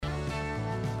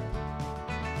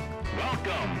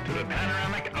Welcome to the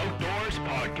Panoramic Outdoors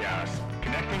Podcast,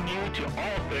 connecting you to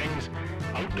all things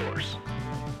outdoors.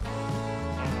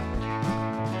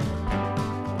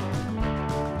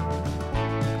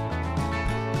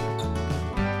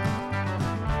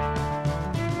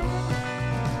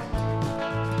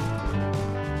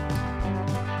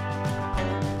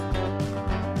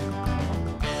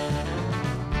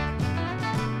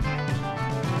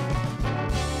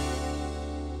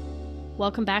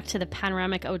 Welcome back to the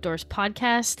Panoramic Outdoors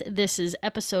Podcast. This is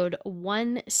episode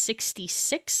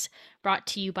 166, brought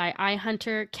to you by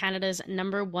iHunter, Canada's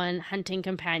 #1 hunting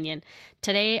companion.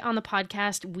 Today on the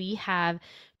podcast, we have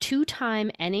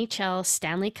two-time NHL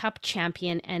Stanley Cup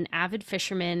champion and avid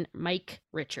fisherman Mike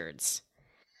Richards.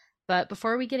 But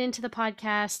before we get into the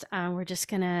podcast, we're just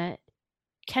going to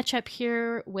catch up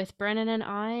here with Brennan and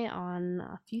I on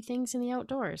a few things in the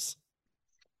outdoors.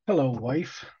 Hello,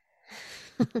 wife.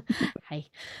 Hi.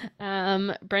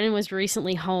 Brennan was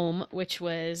recently home, which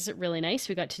was really nice.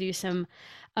 We got to do some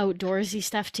outdoorsy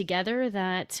stuff together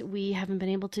that we haven't been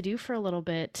able to do for a little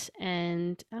bit.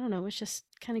 And I don't know, it was just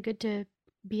kind of good to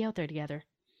be out there together.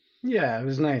 Yeah, it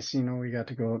was nice. You know, we got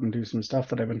to go out and do some stuff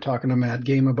that I've been talking to Mad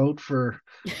Game about for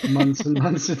months and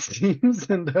months, it seems.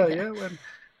 And yeah,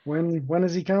 when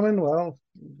is he coming? Well,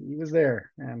 he was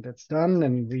there, and it's done,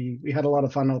 and we had a lot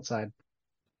of fun outside.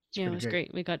 Yeah, it was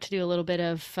great. We got to do a little bit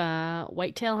of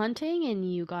whitetail hunting,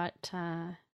 and you got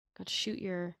to shoot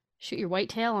your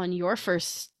whitetail on your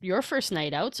first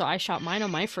night out. So I shot mine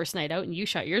on my first night out, and you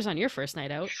shot yours on your first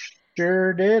night out.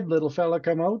 Sure did. Little fella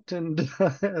come out, and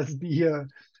as the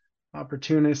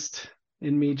opportunist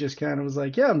in me just kind of was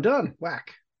like, "Yeah, I'm done."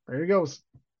 Whack. There he goes.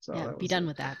 So yeah, be done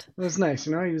with that. It was nice.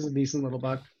 You know, he was a decent little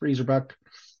buck, freezer buck.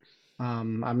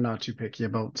 I'm not too picky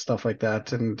about stuff like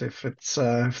that, and if it's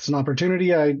an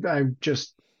opportunity, I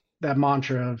just that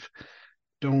mantra of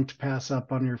don't pass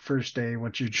up on your first day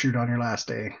what you'd shoot on your last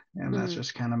day, and that's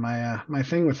just kind of my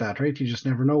thing with that, right? You just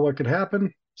never know what could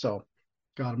happen, so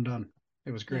got him done.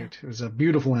 It was great. Yeah. It was a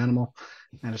beautiful animal,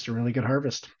 and it's a really good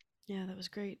harvest. Yeah, that was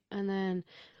great. And then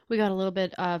we got a little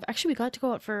bit of we got to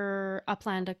go out for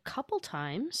upland a couple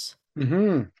times.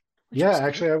 Mm-hmm. Yeah,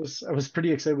 actually, I was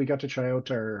pretty excited. We got to try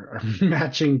out our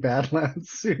matching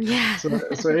Badlands. Yeah.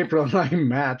 So April and I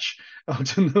match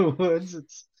out in the woods.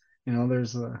 It's it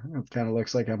kind of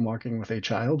looks like I'm walking with a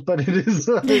child, but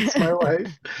it's my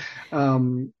wife.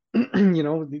 You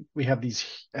know, we have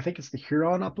these. I think it's the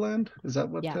Huron upland. Is that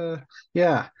what?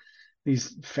 Yeah,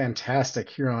 these fantastic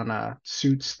Huron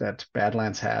suits that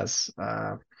Badlands has.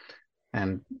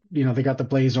 And you know, they got the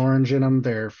blaze orange in them.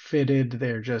 They're fitted.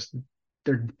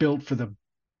 They're built for the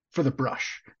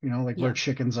brush, you know, like where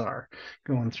chickens are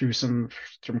going through some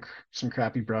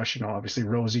crappy brush. You know, obviously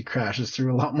Rosie crashes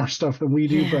through a lot more stuff than we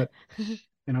do, but you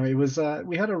know, it was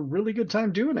we had a really good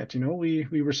time doing it. You know,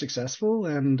 we were successful,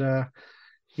 and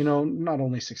you know, not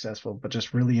only successful, but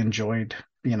just really enjoyed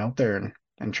being out there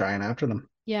and trying after them.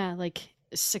 Yeah, like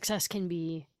success can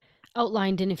be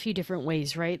outlined in a few different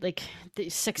ways, right? Like the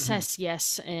success,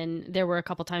 yes, and there were a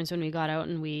couple times when we got out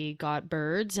and we got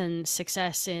birds, and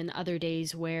success in other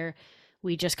days where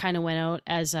we just kind of went out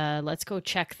as let's go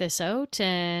check this out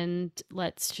and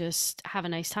let's just have a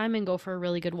nice time and go for a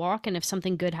really good walk, and if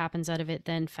something good happens out of it,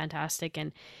 then fantastic,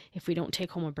 and if we don't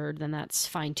take home a bird, then that's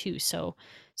fine too. So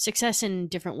success in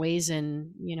different ways,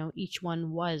 and you know, each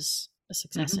one was a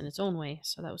success in its own way.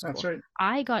 So that was cool. That's right.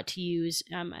 I got to use,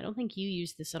 I don't think you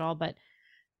used this at all, but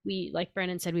we, like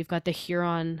Brandon said, we've got the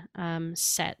Huron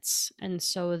sets. And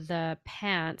so the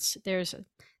pants, there's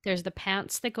the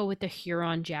pants that go with the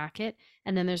Huron jacket.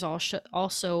 And then there's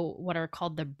also what are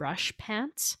called the brush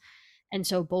pants. And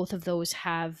so both of those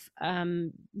have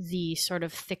the sort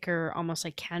of thicker, almost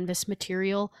like canvas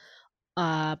material,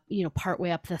 you know, part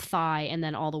way up the thigh and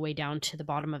then all the way down to the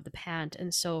bottom of the pant.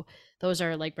 And so those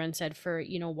are, like Brent said, for,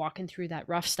 you know, walking through that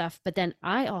rough stuff. But then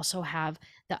I also have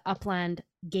the upland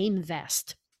game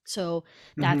vest. So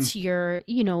that's your,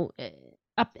 you know,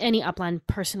 any upland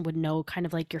person would know, kind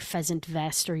of like your pheasant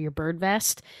vest or your bird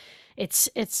vest.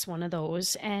 It's one of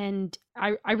those, and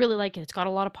I really like it. It's got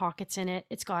a lot of pockets in it.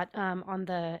 It's got on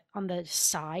the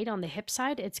side, on the hip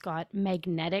side, it's got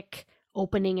magnetic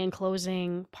opening and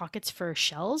closing pockets for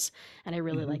shells, and I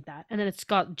really like that. And then it's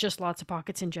got just lots of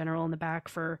pockets in general in the back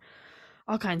for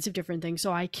all kinds of different things.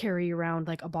 So I carry around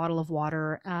like a bottle of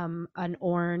water, an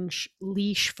orange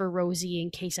leash for Rosie in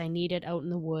case I need it out in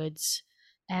the woods,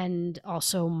 and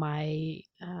also my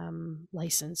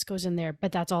license goes in there,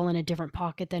 but that's all in a different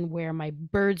pocket than where my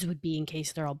birds would be in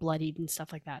case they're all bloodied and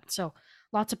stuff like that. So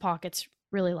lots of pockets,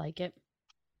 really like it.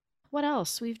 What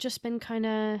else? We've just been kind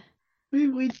of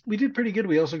We did pretty good.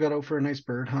 We also got out for a nice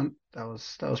bird hunt. That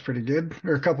was pretty good.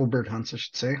 Or a couple bird hunts, I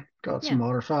should say. Got some Yeah.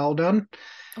 waterfowl done.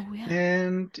 Oh yeah.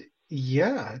 And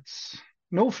yeah, it's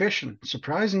no fishing.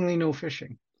 Surprisingly no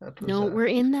fishing. That was No, we're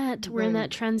in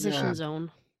that transition yeah,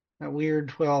 zone. that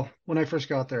weird. Well, when I first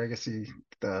got there, I guess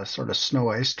the sort of snow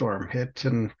ice storm hit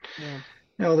and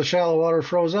Yeah. the shallow water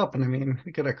froze up, and I mean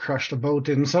we could have crushed a boat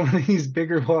in some of these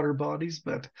bigger water bodies,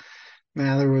 but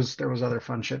nah, there was other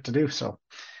fun shit to do. So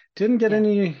didn't get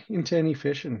Yeah. into any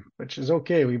fishing, which is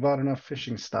okay. We bought enough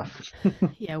fishing stuff.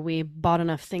 Yeah, we bought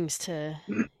enough things to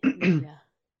yeah, And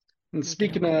make it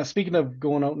speaking okay. of speaking of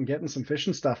going out and getting some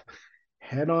fishing stuff,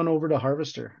 head on over to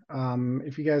Harvester.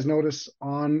 If you guys notice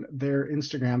on their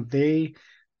Instagram, they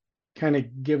kind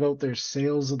of give out their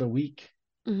sales of the week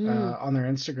Mm-hmm. on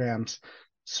their Instagrams.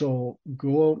 So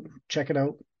go out, check it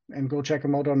out, and go check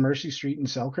them out on Mercy Street in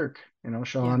Selkirk. Yeah,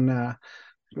 Sean,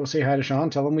 go say hi to Sean.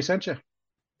 Tell him we sent you.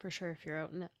 for sure. If you're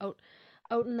out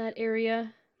in that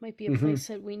area, might be a Hmm. place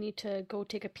that we need to go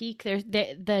take a peek. There's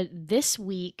the this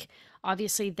week,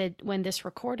 obviously that when this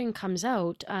recording comes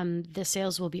out, the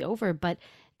sales will be over, but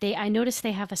I noticed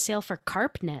they have a sale for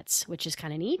carp nets, which is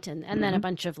kind of neat, and then a Hmm.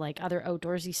 bunch of like other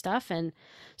outdoorsy stuff, and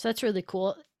so that's really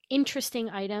cool. Interesting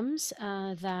items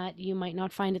that you might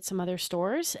not find at some other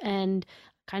stores, and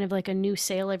kind of like a new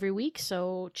sale every week.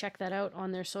 So check that out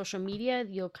on their social media.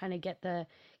 You'll kind of get the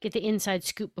inside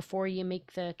scoop before you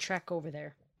make the trek over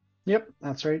there. Yep,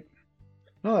 that's right.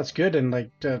 No, that's good. And like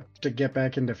to get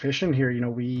back into fishing here,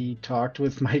 we talked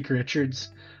with Mike Richards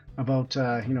about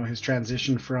his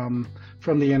transition from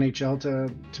the NHL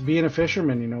to being a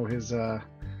fisherman.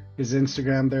 His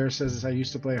Instagram there says I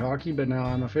used to play hockey, but now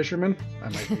I'm a fisherman. I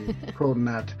might be quoting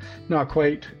that not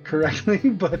quite correctly,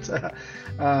 but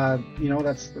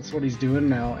that's what he's doing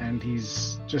now, and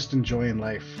he's just enjoying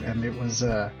life. And it was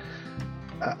a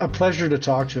pleasure to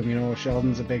talk to him.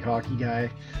 Sheldon's a big hockey guy,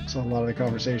 so a lot of the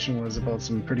conversation was about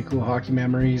some pretty cool hockey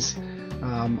memories.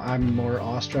 I'm more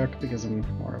awestruck because I'm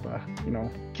more of a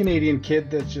Canadian kid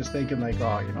that's just thinking like,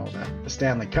 oh, the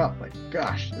Stanley Cup. Like,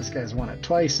 gosh, this guy's won it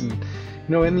twice, and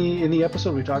in the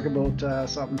episode we talk about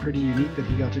something pretty unique that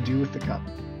he got to do with the cup.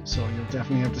 So you'll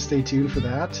definitely have to stay tuned for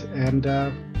that. And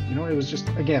it was just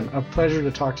again a pleasure to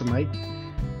talk to Mike,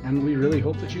 and we really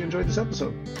hope that you enjoyed this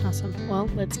episode. Awesome. Well,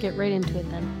 let's get right into it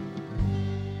then.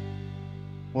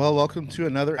 Well, welcome to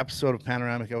another episode of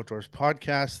Panoramic Outdoors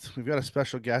Podcast. We've got a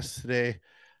special guest today.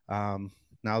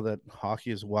 Now that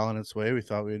hockey is well on its way, we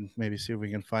thought we'd maybe see if we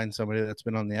can find somebody that's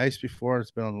been on the ice before,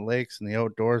 it's been on the lakes and the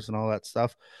outdoors and all that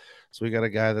stuff. So we got a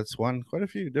guy that's won quite a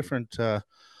few different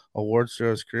awards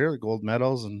throughout his career, gold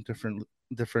medals and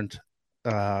different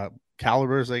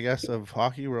calibers, I guess, of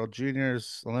hockey, World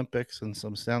Juniors, Olympics, and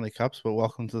some Stanley Cups. But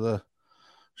welcome to the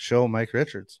show, Mike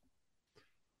Richards.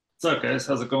 What's up, guys?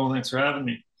 How's it going? Thanks for having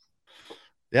me.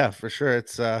 Yeah, for sure.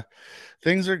 It's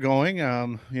things are going.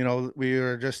 We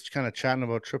were just kind of chatting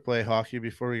about AAA hockey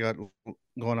before we got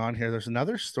going on here. There's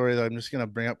another story that I'm just going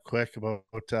to bring up quick about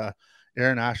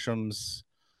Aaron Asham's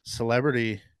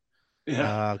celebrity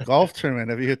golf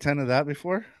tournament. Have you attended that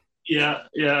before? Yeah.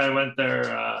 I went there.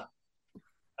 I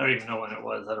don't even know when it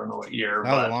was. I don't know what year.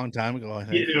 That was a long time ago, I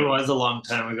think. It was a long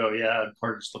time ago. Yeah, in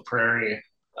Portage la Prairie.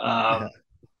 Yeah.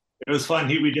 It was fun.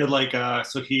 We did I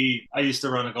used to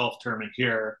run a golf tournament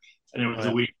here, and it was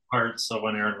a week apart. So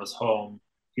when Aaron was home,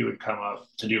 he would come up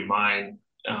to do mine,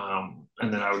 and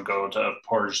then I would go to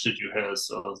Portage to do his.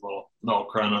 So it was a little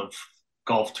milk run of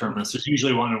golf tournaments. There's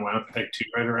usually one in Winnipeg too,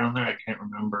 right around there. I can't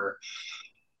remember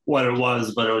what it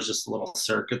was, but it was just a little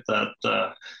circuit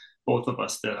that both of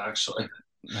us did actually.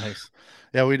 Nice.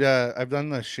 Yeah, I've done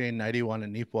the Shane 91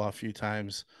 in Neepawa a few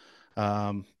times.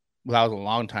 That was a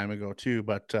long time ago too,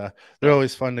 but they're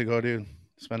always fun to go to,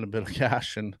 spend a bit of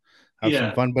cash and have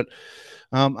some fun. But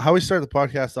how we start the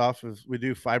podcast off is we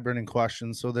do 5 burning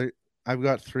questions. So I've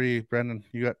got 3. Brendan,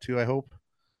 you got 2, I hope.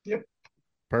 Yep.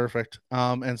 Perfect.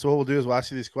 And so what we'll do is we'll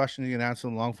ask you these questions. You can answer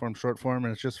them long form, short form,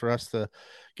 and it's just for us to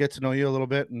get to know you a little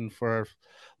bit, and for our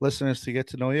listeners to get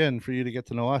to know you, and for you to get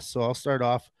to know us. So I'll start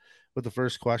off with the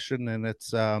first question, and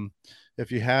it's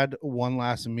if you had one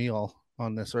last meal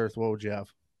on this earth, what would you have?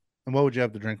 And what would you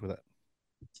have to drink with it?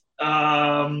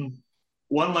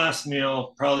 One last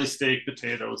meal, probably steak,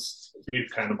 potatoes. It'd be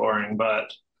kind of boring,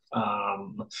 but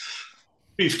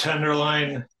beef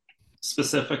tenderloin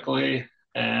specifically,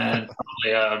 and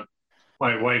probably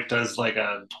my wife does like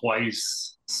a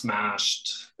twice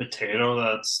smashed potato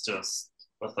that's just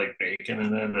with like bacon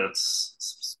in it.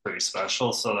 It's pretty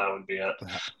special, so that would be it.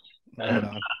 And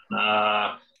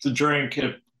to drink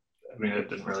it, it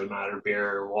didn't really matter.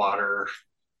 Beer, water,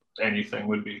 anything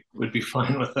would be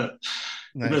fine with it.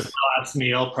 If it was Nice. my last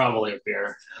meal, probably a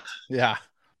beer. Yeah,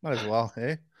 might as well.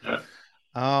 Hey. Yeah.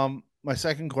 My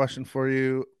second question for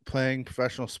you: playing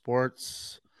professional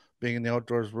sports, being in the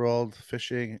outdoors world,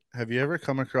 fishing. Have you ever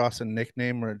come across a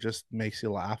nickname where it just makes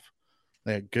you laugh,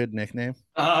 like a good nickname?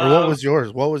 Or what was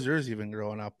yours? What was yours even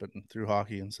growing up and through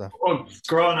hockey and stuff? Well,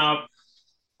 growing up,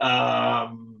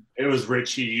 it was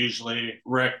Richie usually.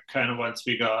 Rick, kind of once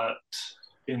we got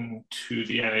into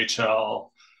the NHL.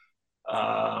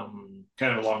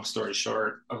 Kind of a long story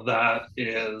short of that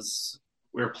is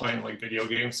we were playing like video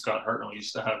games. Scott Hartnell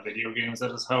used to have video games at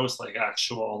his house, like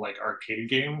actual like arcade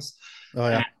games. Oh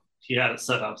yeah. And he had it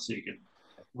set up so you could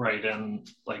write in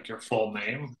like your full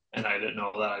name. And I didn't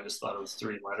know that. I just thought it was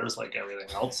 3 letters like everything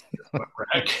else.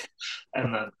 Rick.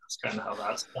 And then that's kind of how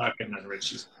that stuck. And then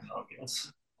Richie's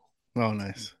obvious. Oh,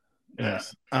 nice. Yeah.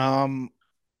 Nice.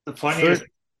 The funniest,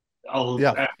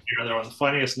 yeah. the other one. The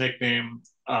funniest nickname.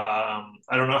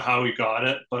 I don't know how we got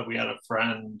it, but we had a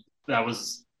friend that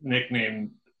was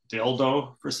nicknamed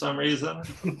Dildo for some reason.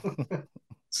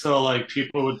 So like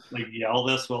people would like yell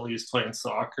this while he was playing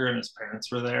soccer, and his parents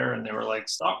were there, and they were like,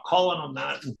 "Stop calling him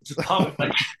that!"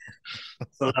 Like,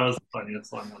 so that was the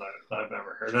funniest one that I've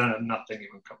ever heard, and nothing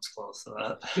even comes close to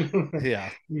that. Yeah.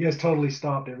 You guys totally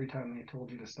stopped every time they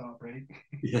told you to stop, right?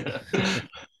 Yeah.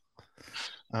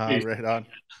 Right on.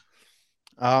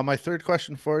 My third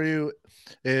question for you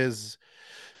is,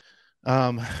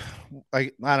 I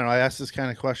don't know. I asked this kind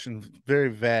of question very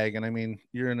vague, and I mean,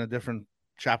 you're in a different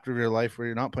chapter of your life where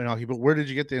you're not playing hockey, but where did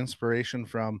you get the inspiration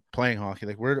from playing hockey?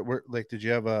 Like where like did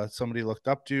you have somebody looked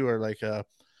up to, or like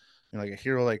like a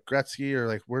hero like Gretzky, or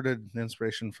like where did the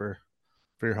inspiration for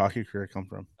your hockey career come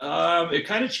from? It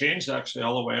kind of changed actually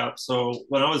all the way up. So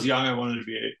when I was young, I wanted to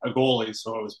be a goalie,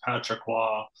 so it was Patrick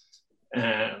Waugh,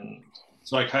 and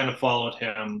so I kind of followed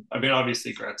him. I mean,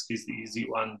 obviously Gretzky's the easy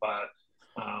one, but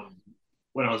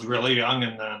when I was really young,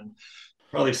 and then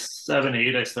probably 7,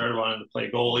 8, I started wanting to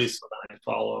play goalie. So then I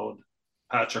followed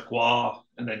Patrick Waugh,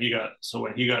 and then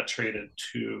when he got traded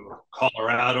to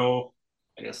Colorado,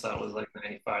 I guess that was like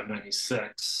 95,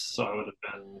 96. So I would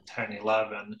have been 10,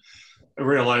 11. I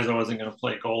realized I wasn't going to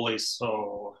play goalie.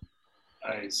 So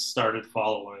I started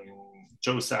following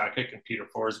Joe Sakic and Peter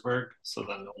Forsberg. So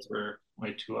then those were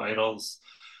my two idols.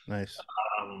 Nice.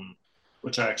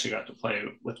 Which I actually got to play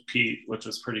with Pete, which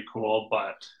was pretty cool.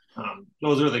 But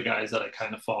those are the guys that I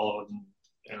kind of followed,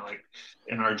 and like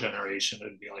in our generation,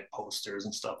 it'd be like posters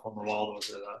and stuff on the wall.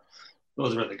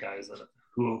 Those were the guys that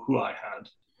who I had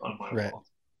on my wall.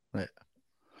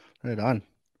 Right on.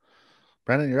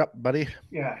 Brennan, you're up, buddy.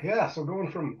 Yeah. So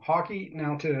going from hockey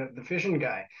now to the fishing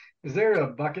guy, is there a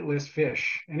bucket list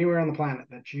fish anywhere on the planet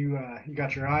that you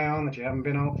got your eye on that you haven't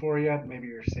been out for yet? Maybe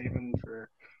you're saving for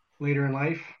later in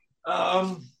life.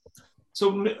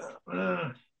 So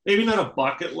maybe not a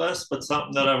bucket list, but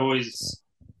something that I've always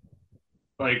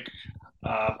like.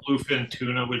 Bluefin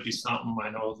tuna would be something. I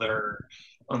know they're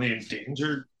on the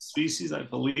endangered species, I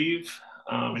believe.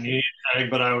 And you need a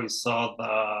tag, but I always saw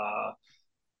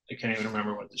I can't even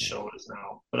remember what the show is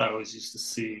now, but I always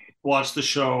used to watch the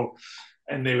show,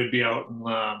 and they would be out in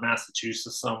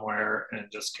Massachusetts somewhere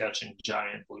and just catching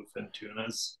giant bluefin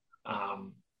tunas.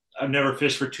 I've never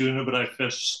fished for tuna, but I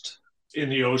fished in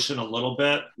the ocean a little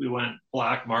bit. We went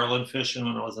black marlin fishing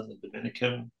when I was in the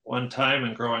Dominican one time,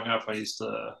 and growing up, I used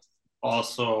to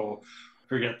also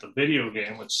forget the video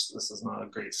game, which this is not a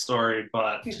great story,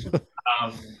 but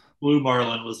blue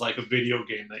marlin was like a video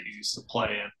game that you used to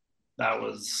play, and that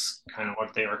was kind of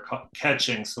what they were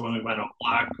catching. So when we went out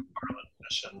black marlin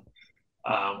fishing,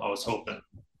 I was hoping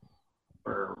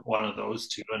for one of those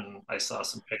two, and I saw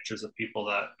some pictures of people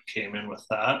that came in with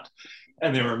that,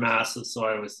 and they were massive. So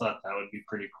I always thought that would be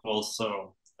pretty cool.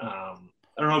 So I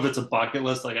don't know if it's a bucket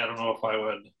list. Like I don't know if I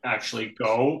would actually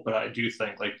go, but I do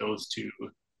think like those two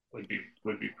would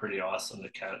be pretty awesome to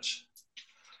catch.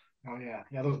 Oh yeah,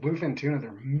 those bluefin tuna,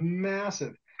 they're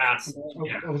massive. Massive.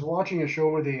 I was watching a show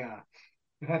where it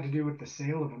had to do with the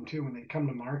sale of them too. When they come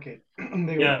to market,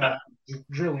 they would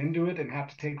drill into it and have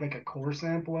to take like a core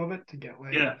sample of it to get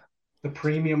like the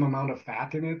premium amount of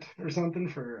fat in it or something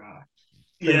for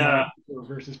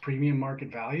versus premium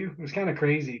market value. It was kind of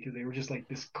crazy because they were just like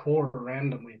this core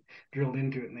randomly drilled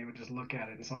into it, and they would just look at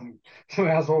it, and some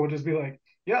asshole would just be like,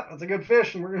 "Yeah, that's a good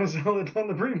fish, and we're gonna sell it on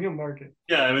the premium market."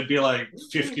 Yeah, it would be like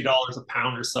 $50 a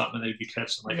pound or something, and they'd be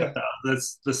catching like $1,000.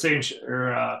 That's the same.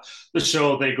 The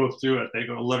show, they go through it. They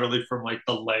go literally from like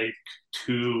the lake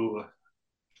to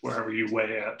wherever you weigh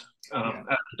it at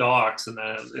the docks, and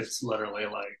then it's literally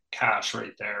like cash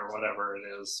right there, whatever it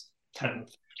is, 10,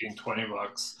 15,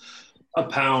 $20. a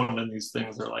pound, and these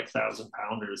things are like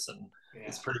 1,000-pounders, and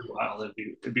it's pretty wild.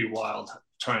 It'd be wild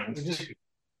trying to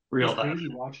reel that. Crazy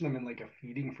watching them in like a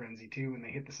feeding frenzy too when they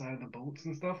hit the side of the boats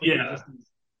and stuff. Like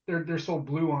they're so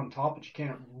blue on top that you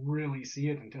can't really see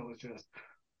it until it's just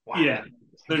wow. Yeah,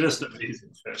 they're just amazing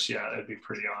fish. Yeah, it'd be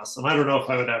pretty awesome. I don't know if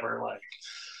I would ever like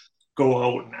go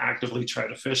out and actively try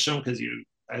to fish them, because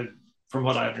from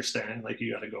what I understand, like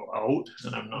you got to go out,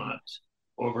 and I'm not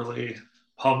overly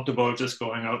pumped about just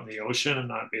going out in the ocean and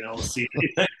not being able to see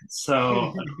anything. So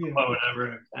I don't know if I would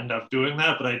ever end up doing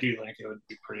that, but I do think it would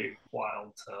be pretty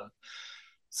wild to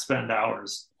spend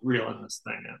hours reeling this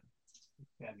thing in.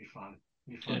 Yeah, it'd be fun.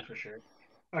 For sure.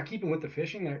 Keeping with the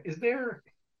fishing,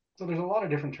 so there's a lot of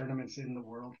different tournaments in the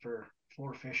world for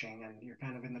fishing, and you're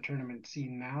kind of in the tournament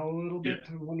scene now a little bit.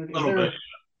 I wondered,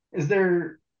 is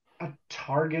there a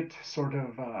target sort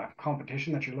of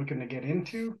competition that you're looking to get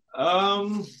into?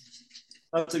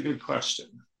 That's a good question.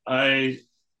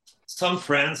 Some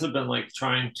friends have been like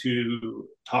trying to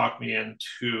talk me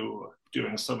into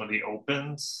doing some of the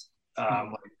opens,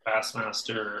 like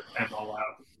Bassmaster, MLF,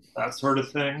 that sort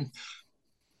of thing.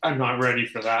 I'm not ready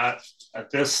for that at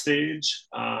this stage,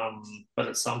 but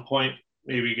at some point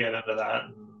maybe get into that,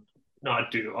 and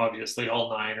not do obviously all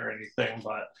 9 or anything,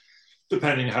 but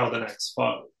depending how the next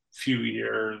few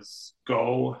years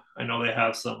go. I know they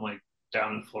have some like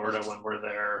down in Florida when we're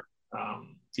there.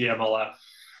 The MLF, I'm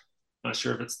not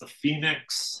sure if it's the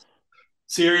Phoenix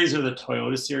series or the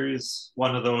Toyota series.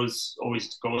 One of those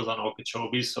always goes on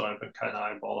Okeechobee, so I've been kind of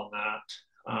eyeballing that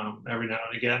every now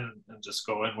and again, and just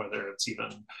go in, whether it's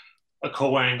even a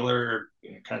co-angler,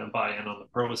 kind of buy in on the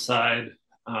pro side.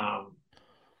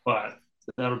 But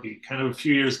that'll be kind of a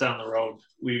few years down the road.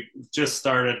 We just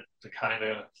started to kind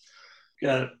of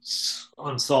get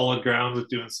on solid ground with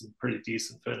doing some pretty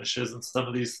decent finishes and some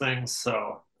of these things.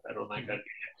 So I don't think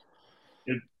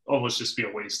it'd almost just be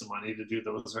a waste of money to do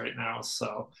those right now.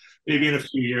 So maybe in a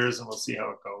few years, and we'll see how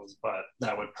it goes. But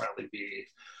that would probably be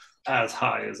as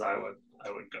high as I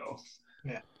would go.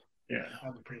 Yeah,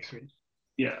 that'd be pretty sweet.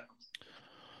 Yeah.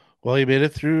 Well, you made it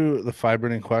through the 5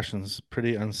 burning questions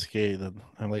pretty unscathed,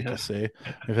 I like to say.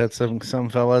 We've had some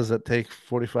fellas that take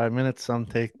 45 minutes, some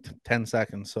take 10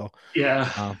 seconds. So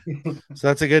so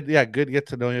that's a good get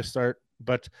to know you start.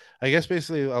 But I guess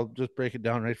basically I'll just break it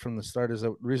down right from the start. Is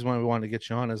the reason why we wanted to get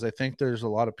you on is I think there's a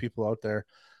lot of people out there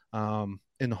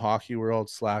in the hockey world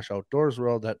 / outdoors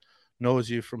world that knows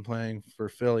you from playing for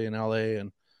Philly and LA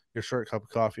and your short cup of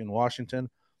coffee in Washington,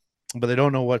 but they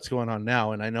don't know what's going on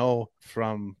now. And I know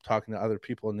from talking to other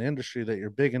people in the industry that you're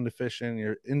big into fishing,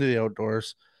 you're into the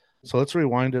outdoors. So let's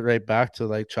rewind it right back to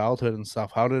like childhood and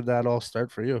stuff. How did that all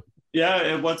start for you? Yeah,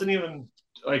 it wasn't even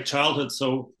like childhood.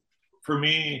 So for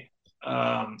me,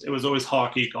 it was always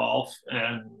hockey, golf,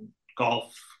 and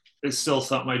golf is still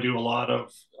something I do a lot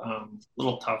of. A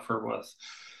little tougher with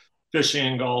fishing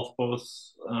and golf, both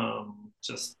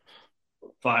just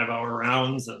 5-hour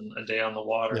rounds and a day on the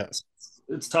water. Yeah.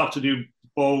 It's tough to do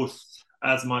both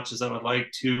as much as I would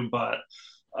like to, but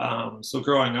so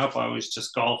growing up, I always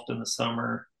just golfed in the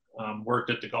summer, worked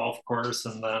at the golf course,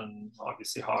 and then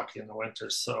obviously hockey in the winter.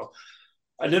 So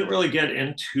I didn't really get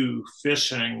into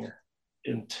fishing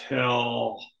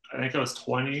until I think I was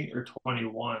 20 or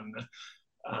 21.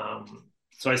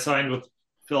 So I signed with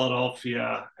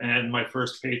Philadelphia, and my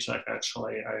first paycheck,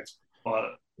 actually, I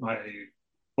bought my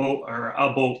boat, or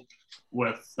a boat,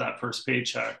 with that first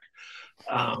paycheck.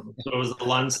 So it was the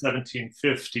Lund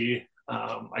 1750.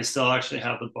 I still actually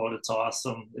have the boat. It's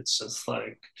awesome. It's just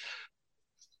like,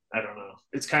 I don't know.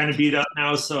 It's kind of beat up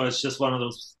now, so it's just one of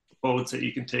those boats that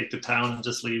you can take to town and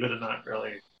just leave it and not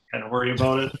really kind of worry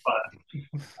about it.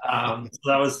 But so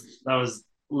that was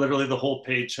literally the whole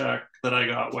paycheck that I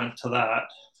got went to that.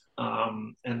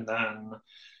 And then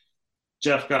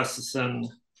Jeff Gustafson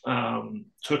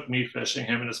took me fishing.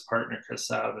 Him and his partner Chris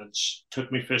Savage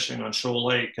took me fishing on Shoal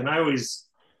Lake, and I always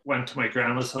went to my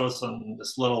grandma's house on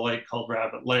this little lake called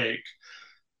Rabbit Lake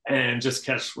and just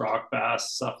catch rock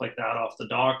bass, stuff like that, off the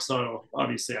dock. So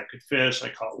obviously I could fish. I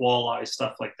caught walleye,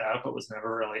 stuff like that, but was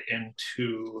never really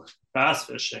into bass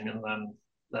fishing. And then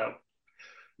that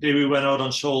day we went out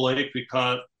on Shoal Lake, we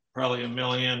caught probably 1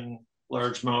 million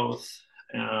largemouth,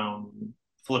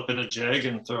 flipping a jig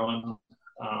and throwing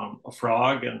a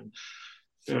frog, and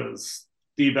it was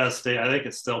the best day. I think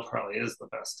it still probably is the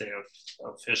best day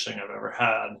of fishing I've ever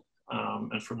had.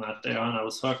 And from that day on, I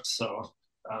was hooked. So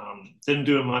didn't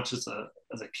do it much as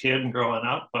a kid and growing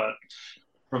up, but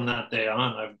from that day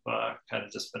on, I've kind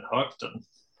of just been hooked.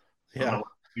 And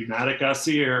be mad at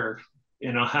Gussie, or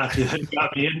happy that he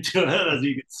got me into it, as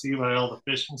you can see by all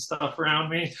the fishing stuff around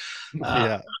me.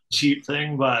 Cheap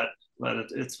thing, but but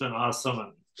it's been awesome.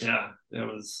 And yeah, it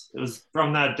was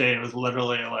from that day, it was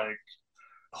literally like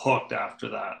hooked after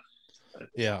that.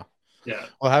 Yeah. Yeah.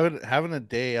 Well, having a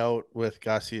day out with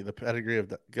Gussie, the pedigree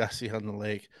of Gussie on the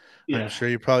lake, I'm Yeah. sure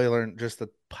you probably learned just a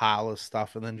pile of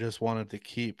stuff and then just wanted to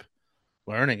keep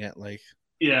learning it. Like,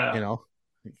 Yeah. you know,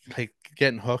 like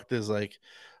getting hooked is like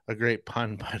a great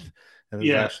pun, but it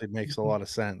Yeah. actually makes a lot of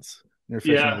sense. You're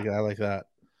fishing Yeah. with a guy like that.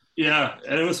 Yeah.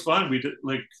 And it was fun. We did,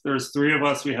 like, there's three of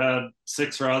us. We had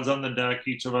 6 rods on the deck.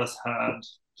 Each of us had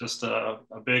just a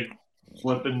big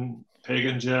flipping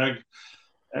pagan jig,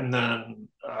 and then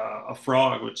a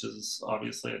frog, which is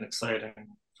obviously an exciting,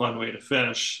 fun way to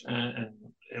fish. And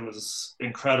it was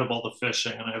incredible, the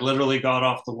fishing. And I literally got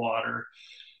off the water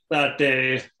that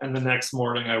day, and the next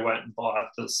morning I went and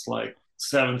bought this like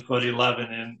 7 foot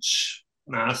 11 inch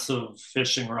massive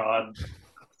fishing rod,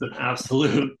 an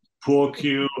absolute pool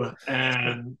cue,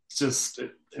 and just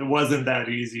it wasn't that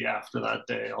easy after that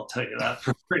day. I'll tell you that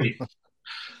for free.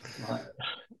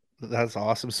 That's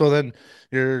awesome. So then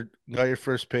you're got your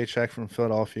first paycheck from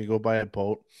Philadelphia, you go buy a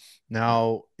boat.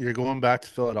 Now you're going back to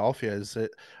Philadelphia.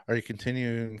 Are you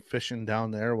continuing fishing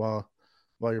down there while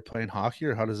you're playing hockey,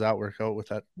 or how does that work out with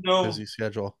that No, busy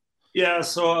schedule? yeah.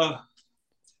 So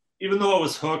even though I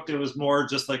was hooked, it was more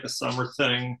just like a summer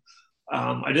thing.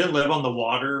 I didn't live on the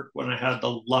water when I had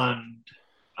the Lund.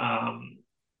 Um,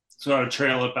 so I would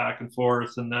trail it back and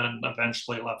forth, and then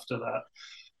eventually left it at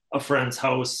a friend's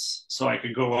house so I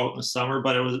could go out in the summer.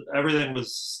 But everything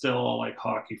was still like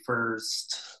hockey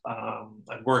first.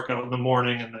 I'd work out in the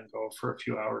morning and then go for a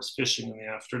few hours fishing in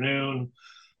the afternoon,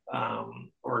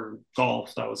 or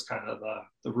golf. That was kind of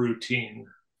the routine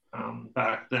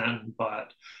back then.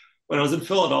 But when I was in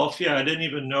Philadelphia, I didn't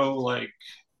even know like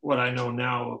what I know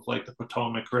now of like the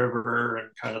Potomac River and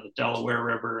kind of the Delaware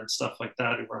River and stuff like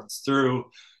that. It runs through.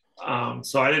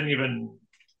 So I didn't even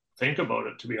think about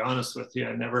it, to be honest with you.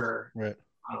 I never Right.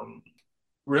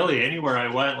 Really anywhere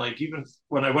I went, like even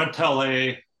when I went to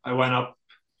LA, I went up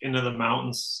into the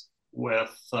mountains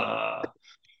with I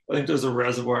think there's a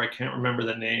reservoir, I can't remember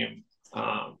the name.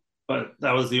 But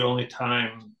that was the only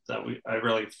time that I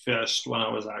really fished, when I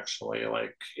was actually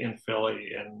like in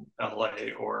Philly and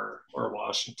LA or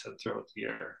Washington throughout the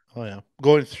year. Oh yeah.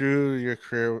 Going through your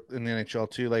career in the NHL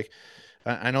too, like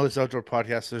I know this outdoor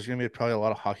podcast, there's gonna be probably a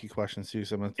lot of hockey questions too.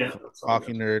 So I'm a Yeah, that's all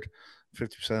hockey good. nerd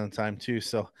 50% of the time too.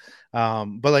 So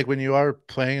but like when you are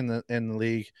playing in the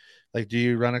league, like do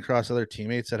you run across other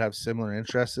teammates that have similar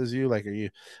interests as you? Like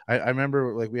I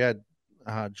remember like we had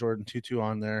Jordan Tutu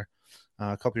on there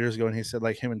a couple years ago, and he said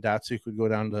like him and Datsuk would go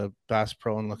down to Bass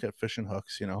Pro and look at fishing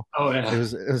hooks, you know. Oh yeah.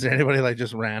 Was there anybody like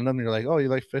just random? You're like, oh, you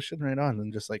like fishing, right on,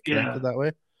 and just like Yeah. connected that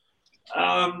way?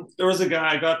 There was a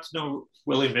guy, I got to know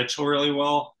Willie Mitchell really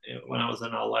well when I was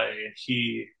in LA, and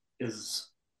he is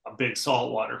a big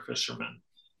saltwater fisherman.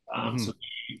 So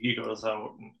he goes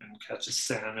out and catches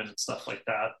salmon and stuff like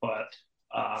that. But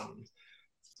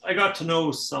I got to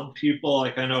know some people,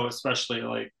 like I know especially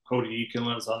like Cody Eakin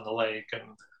lives on the lake,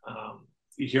 and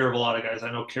you hear of a lot of guys.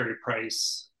 I know Carey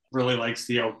Price really likes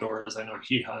the outdoors. I know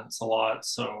he hunts a lot.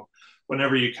 So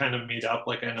whenever you kind of meet up,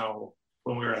 like I know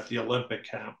when we were at the Olympic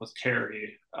camp with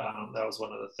Carey, that was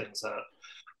one of the things that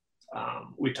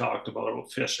we talked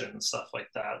about fishing and stuff like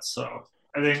that. So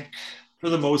I think for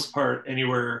the most part,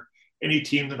 any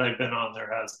team that I've been on,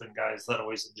 there has been guys that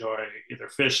always enjoy either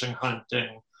fishing,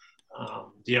 hunting,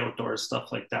 the outdoors,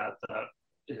 stuff like that. That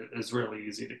is really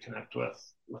easy to connect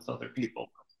with other people.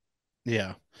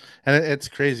 Yeah, and it's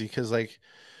crazy because like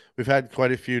we've had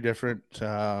quite a few different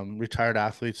retired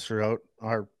athletes throughout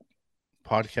our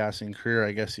podcasting career,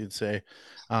 I guess you'd say.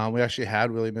 We actually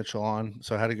had Willie Mitchell on,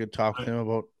 so I had a good talk with him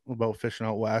about fishing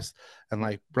out west, and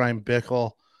like Brian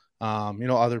Bickle, you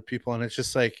know, other people, and it's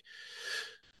just like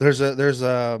there's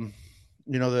a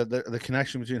you know the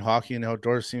connection between hockey and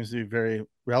outdoors seems to be very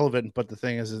relevant, but the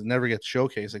thing is it never gets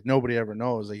showcased. Like nobody ever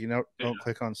knows. Like don't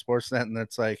click on Sportsnet and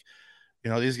it's like, you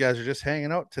know, these guys are just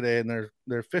hanging out today and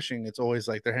they're fishing. It's always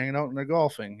like they're hanging out and they're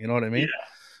golfing. You know what I mean? Yeah.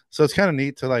 So it's kind of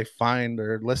neat to like find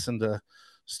or listen to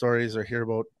stories or hear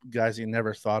about guys you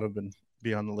never thought of and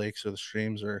be on the lakes or the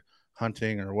streams or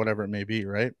hunting or whatever it may be,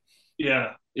 right?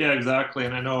 Yeah, yeah, exactly.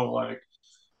 And I know like,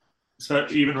 so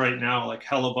even right now, like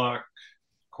Hellebuck,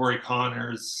 Corey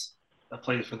Connors, that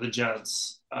plays for the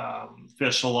Jets,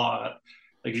 fish a lot.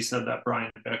 Like you said, that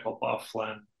Brian Bickle,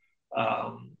 Bufflin.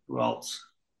 Who else?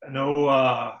 I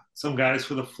know some guys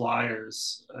for the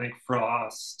Flyers. I think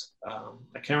Frost.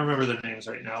 I can't remember their names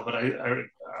right now, but a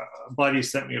buddy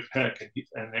sent me a pic,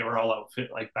 and they were all out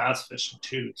like bass fishing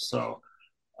too. So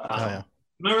Yeah. I'm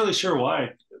not really sure why.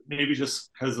 Maybe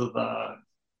just because of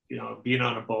being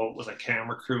on a boat with a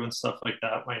camera crew and stuff like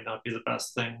that might not be the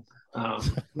best thing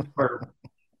for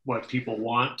what people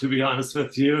want, to be honest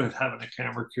with you. And having a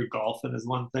camera crew golfing is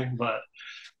one thing, but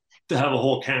to have a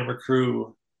whole camera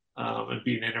crew and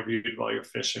being interviewed while you're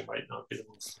fishing might not be the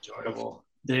most enjoyable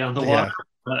day on the water.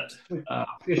 But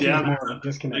fishing is more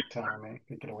disconnect time,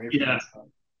 eh? Get away from this stuff.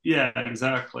 Yeah,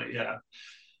 exactly. Yeah.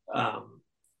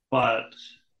 But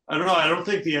I don't know. I don't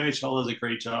think the NHL does a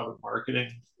great job of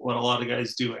marketing what a lot of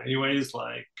guys do anyways.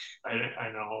 Like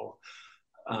I know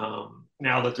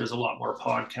now that there's a lot more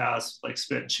podcasts like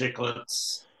Spit and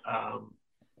Chicklets,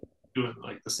 doing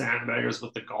like the sandbaggers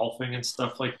with the golfing and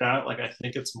stuff like that. Like I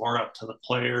think it's more up to the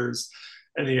players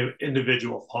and the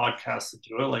individual podcasts to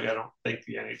do it. Like I don't think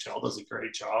the NHL does a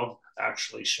great job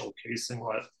actually showcasing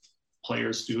what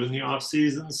players do in the off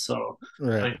season. So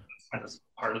I think that's kind of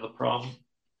part of the problem.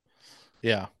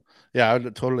 Yeah. I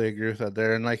would totally agree with that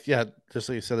there. And like, yeah, just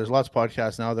like you said, there's lots of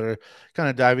podcasts now that are kind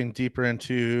of diving deeper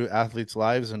into athletes'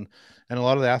 lives, and a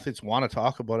lot of the athletes want to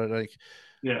talk about it. Like,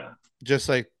 yeah, just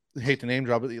like, hate to name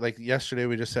drop it, like yesterday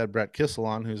we just had Brett Kissel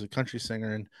on, who's a country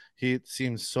singer, and he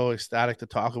seems so ecstatic to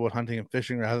talk about hunting and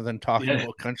fishing rather than talking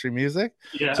about country music.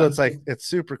 Yeah. So it's like, it's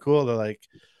super cool to like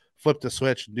flip the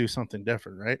switch and do something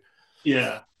different, right?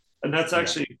 Yeah. And that's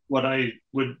actually what I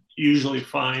would usually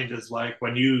find is like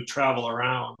when you travel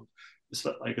around,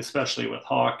 like especially with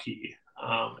hockey,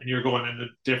 and you're going into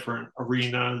different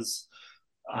arenas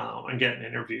and getting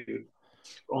interviewed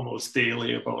almost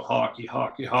daily about hockey,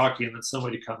 and then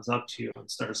somebody comes up to you and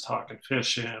starts talking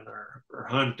fishing or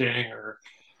hunting or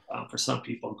for some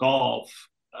people golf.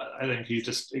 I think you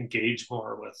just engage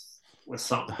more with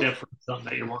something different, something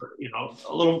that you're more,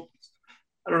 a little,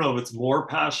 I don't know if it's more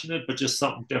passionate, but just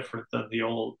something different than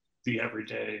the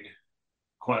everyday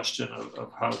question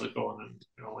of how's it going,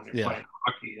 and when you're playing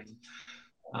hockey,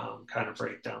 and kind of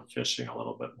break down fishing a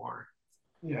little bit more.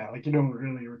 Yeah, like you don't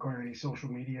really require any social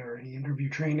media or any interview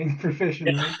training for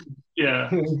fishing, right? Yeah.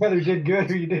 You either did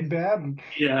good or you did bad. And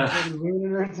yeah. It's winning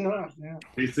or it's not. Yeah.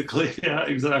 Basically, yeah,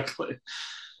 exactly.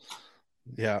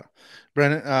 Yeah.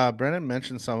 Brennan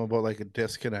mentioned something about like a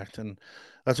disconnect, and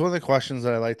that's one of the questions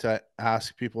that I like to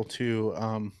ask people too,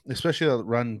 especially that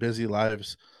run busy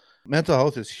lives. Mental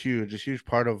health is huge, a huge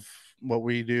part of what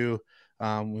we do.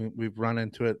 We've run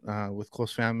into it with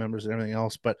close family members and everything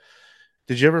else. But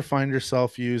did you ever find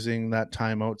yourself using that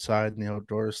time outside in the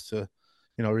outdoors to,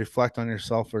 reflect on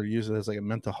yourself, or use it as like a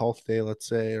mental health day, let's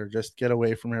say, or just get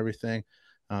away from everything?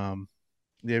 Have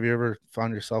you ever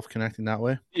found yourself connecting that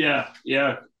way? Yeah,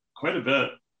 quite a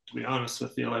bit, to be honest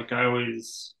with you. Like I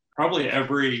always, probably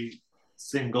every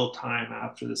single time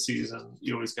after the season,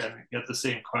 you always get the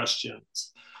same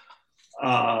questions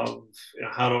of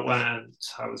how it went,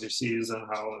 how was your season,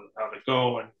 how'd it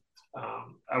go, and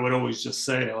I would always just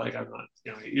say, like, I'm not,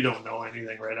 you don't know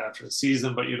anything right after the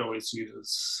season, but you'd always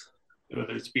use,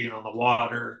 whether it's being on the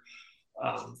water,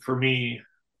 for me,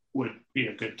 would be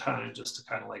a good time just to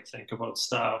kind of like think about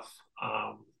stuff.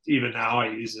 Even now, I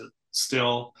use it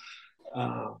still.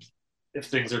 If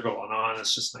things are going on,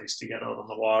 it's just nice to get out on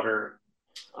the water.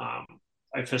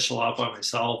 I fish a lot by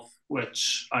myself,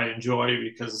 which I enjoy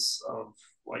because of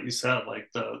what you said, like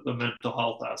the mental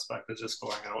health aspect of just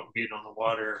going out and being on the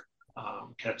water,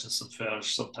 catching some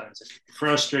fish. Sometimes it can be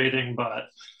frustrating, but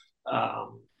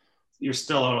you're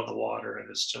still out on the water, and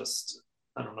it's just,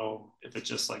 I don't know if it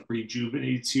just like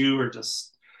rejuvenates you or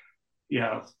just you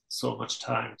have so much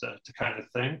time to kind of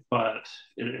think, but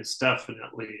it's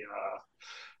definitely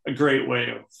a great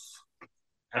way of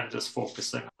kind of just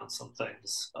focusing on some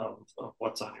things of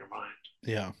what's on your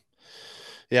mind.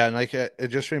 Yeah, and like it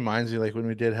just reminds me, like when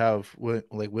we did have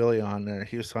like Willie on there,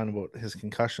 he was talking about his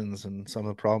concussions and some of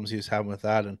the problems he was having with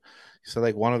that, and he said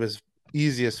like one of his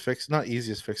not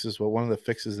easiest fixes, but one of the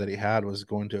fixes that he had was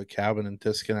going to a cabin and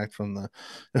disconnect from the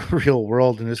real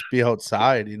world and just be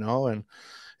outside, and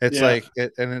it's like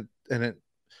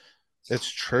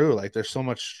it's true. Like there's so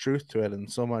much truth to it,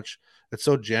 and so much, it's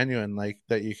so genuine, like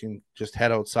that you can just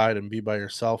head outside and be by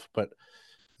yourself, but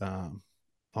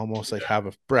almost like have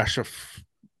a breath of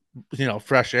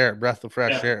fresh air.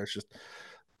 It's just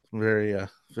very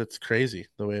it's crazy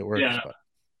the way it works. Yeah. But.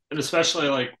 And especially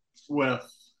like with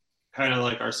kind of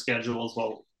like our schedules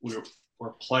while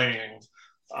we're playing,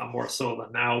 more so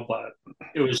than now, but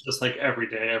it was just like every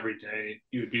day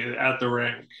you'd be at the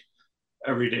rink,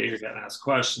 every day you're getting asked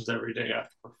questions, every day you have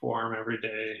to perform, every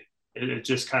day it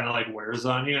just kind of like wears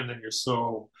on you, and then you're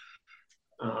so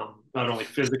not only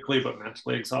physically but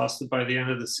mentally exhausted by the end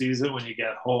of the season when you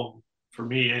get home. For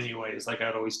me anyways, like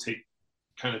I'd always take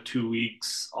kind of 2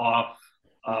 weeks off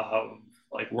of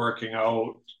like working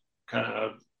out, kind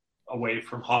of away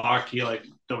from hockey, like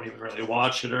don't even really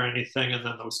watch it or anything. And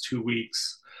then those 2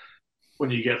 weeks when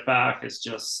you get back, it's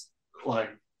just like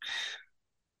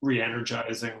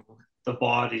re-energizing the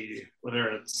body, whether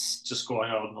it's just going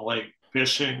out on the lake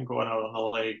fishing, going out on the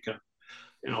lake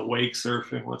and wake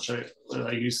surfing, which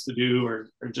I used to do, or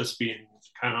just being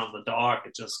kind of on the dock.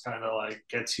 It just kind of like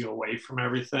gets you away from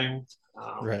everything.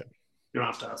 Right. You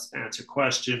don't have to answer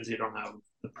questions. You don't have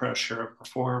the pressure of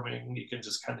performing. You can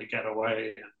just kind of get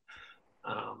away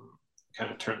and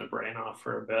kind of turn the brain off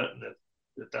for a bit, and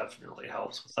it definitely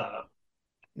helps with that.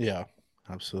 Yeah,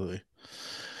 absolutely.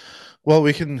 Well,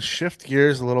 we can shift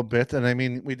gears a little bit, and I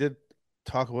mean, we did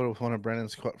talk about it with one of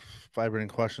Brennan's vibrating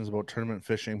questions about tournament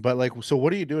fishing. But like, so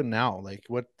what are you doing now? Like,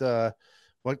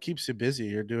 what keeps you busy?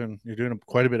 You're doing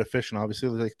quite a bit of fishing, obviously.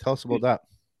 Like, tell us about that.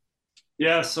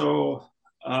 Yeah, so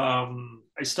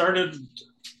I started.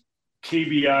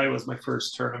 KBI was my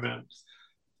first tournament.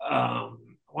 I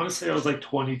want to say I was like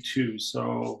 22,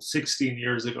 so 16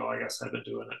 years ago. I guess I've been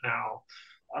doing it now.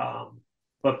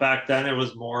 But back then, it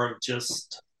was more of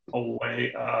just a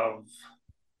way of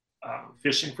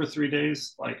fishing for 3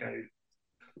 days, like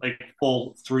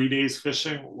full 3 days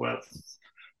fishing with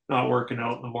not working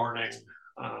out in the morning.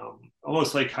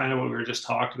 Almost like kind of what we were just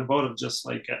talking about, of just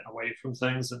like getting away from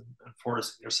things and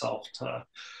forcing yourself to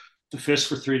fish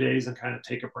for 3 days and kind of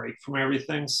take a break from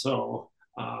everything. So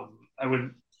I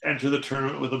would enter the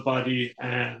tournament with a buddy,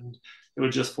 and it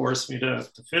would just force me to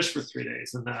fish for 3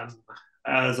 days. And then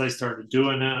as I started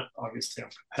doing it, obviously I'm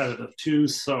competitive too.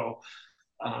 So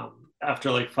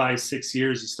after like 5-6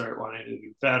 years, you start wanting to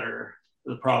do better.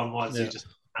 The problem was you just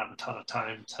have a ton of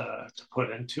time to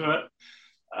put into it,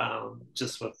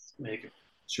 just with making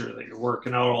sure that you're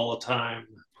working out all the time.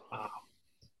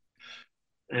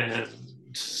 And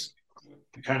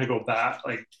you kind of go back,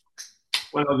 like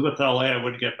when I was with LA, I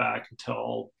wouldn't get back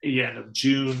until the end of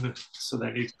June. So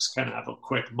then you just kind of have a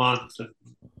quick month. And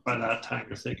by that time,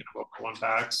 you're thinking about going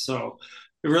back. So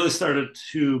it really started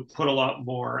to put a lot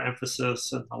more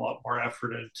emphasis and a lot more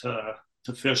effort into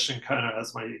fishing kind of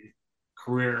as my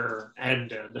career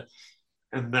ended.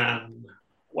 And then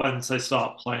once I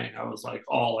stopped playing, I was like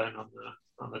all in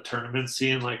on the tournament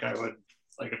scene. Like I would,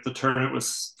 like if the tournament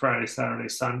was Friday, Saturday,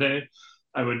 Sunday,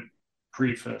 I would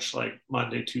pre-fish like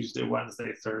Monday, Tuesday,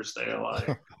 Wednesday, Thursday,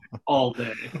 like all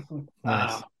day.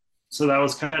 Nice. So that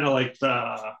was kind of like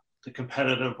the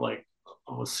competitive, like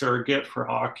almost surrogate for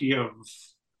hockey, of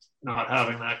not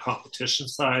having that competition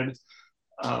side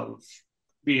of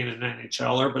being an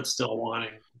NHLer, but still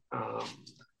wanting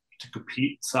to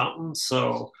compete something.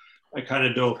 So I kind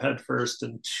of dove headfirst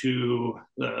into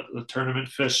the tournament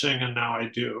fishing, and now I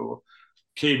do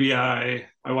KBI.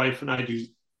 My wife and I do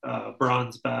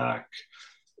bronze back,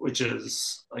 which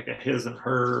is like a his and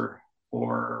her,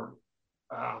 or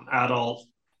adult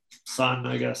son,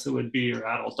 I guess it would be, or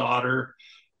adult daughter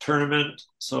tournament.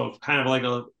 So kind of like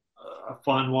a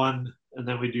fun one. And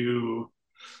then we do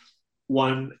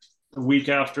one the week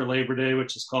after Labor Day,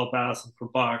 which is called Bassin for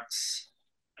Bucks.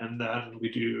 And then we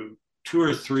do 2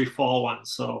 or 3 fall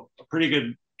ones. So a pretty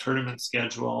good tournament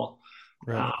schedule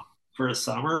for a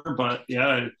summer. But yeah,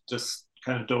 I just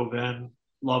kind of dove in,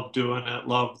 loved doing it,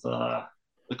 loved the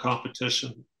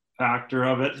competition factor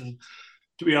of it. And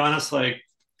to be honest, like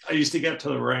I used to get to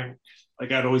the rink,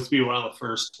 like I'd always be one of the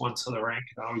first ones to the rink,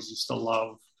 and I always used to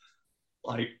love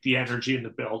like the energy in the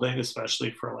building, especially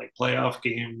for like playoff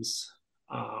games.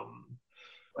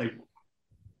 Like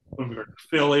when we were in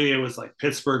Philly, it was like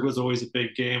Pittsburgh was always a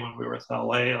big game. When we were with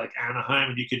LA, like Anaheim,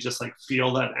 and you could just like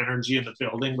feel that energy in the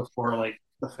building before like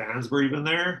the fans were even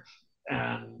there.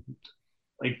 And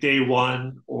like day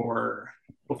one or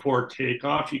before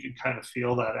takeoff, you can kind of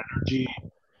feel that energy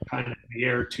kind of in the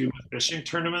air too with fishing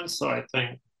tournaments. So I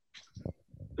think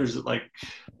there's like,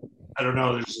 I don't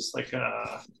know, there's just like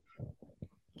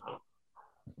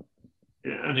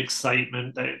an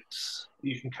excitement that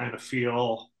you can kind of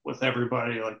feel with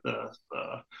everybody, like the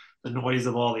noise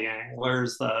of all the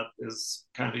anglers, that is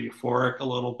kind of euphoric a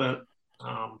little bit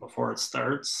before it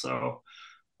starts. So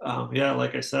yeah,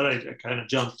 like I said, I kind of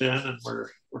jumped in, and we're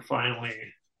finally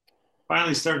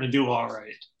starting to do all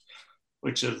right,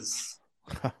 which is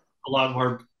a lot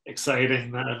more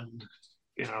exciting than,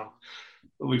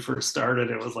 when we first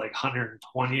started. It was like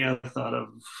 120th out of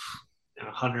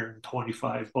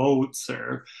 125 boats,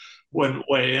 or wouldn't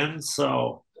weigh in.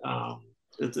 So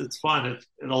it's fun. It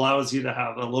allows you to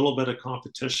have a little bit of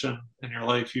competition in your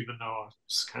life, even though I'm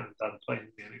just kind of done playing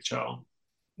the NHL.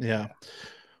 Yeah.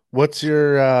 What's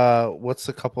your what's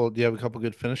the couple, do you have a couple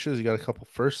good finishes? You got a couple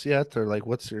firsts yet, or like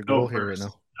what's your goal here right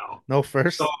now? No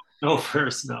first? No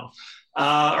first, no.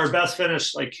 Our best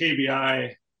finish, like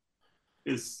KBI,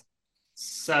 is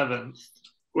 7th,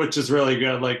 which is really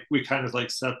good. Like we kind of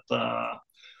like set a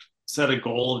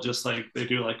goal of just like they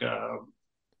do like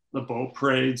the boat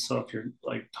parade. So if you're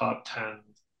like top 10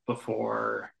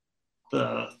 before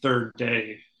the third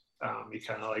day, you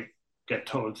kind of like get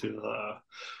towed through the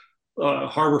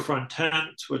harborfront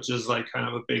tent, which is like kind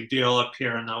of a big deal up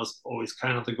here, and that was always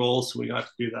kind of the goal. So we got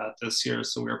to do that this year,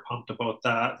 so we were pumped about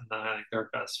that. And then I think our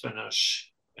best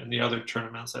finish in the other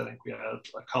tournaments, I think we had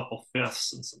a couple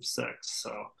fifths and some sixths.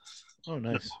 So Oh,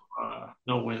 nice.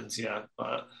 no wins yet,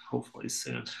 but hopefully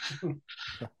soon.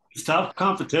 It's tough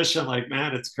competition. Like,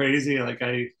 man, it's crazy. Like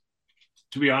to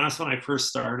be honest, when I first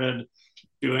started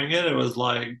doing it, it was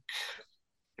like,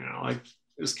 like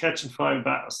it was catching 5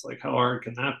 bass. Like, how hard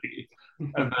can that be?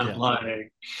 And then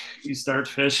like you start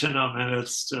fishing them, and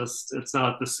it's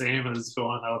not the same as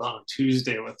going out on a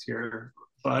Tuesday with your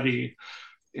buddy,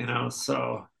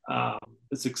 So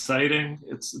it's exciting.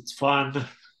 It's fun.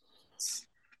 It's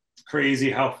crazy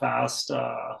how fast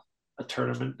a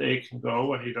tournament day can go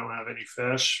when you don't have any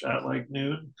fish at like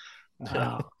noon.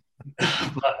 But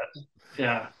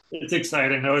yeah, it's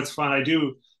exciting. No, it's fun. I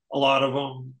do a lot of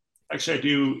them. Actually, I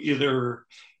do either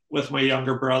with my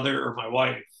younger brother or my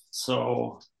wife.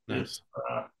 So nice.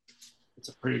 It's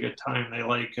a pretty good time. They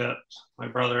like it. My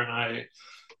brother and I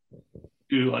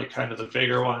do like kind of the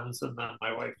bigger ones, and then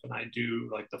my wife and I do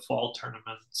like the fall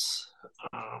tournaments,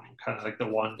 kind of like the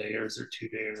 1 dayers or 2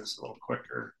 dayers, a little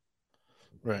quicker.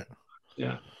 Right.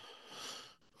 Yeah.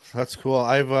 That's cool.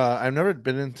 I've never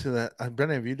been into that.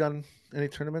 Brennan, have you done any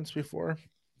tournaments before?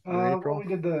 Well, we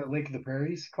did the Lake of the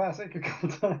Prairies Classic a couple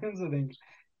times. I think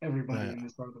everybody in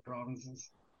this part of the province has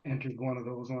entered one of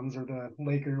those ones, or the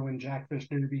Lake Irwin Jackfish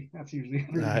Derby. That's usually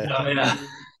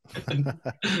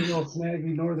snag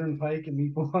me northern pike and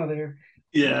meatball there.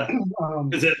 Yeah.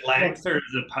 Is it length or is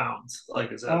it pounds?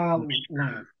 Like, is it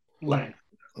length?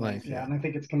 Yeah, and I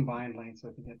think it's combined length, so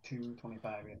I think at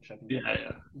 225 inch. I think.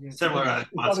 Yeah. Similar.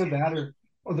 It's either that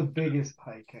or the biggest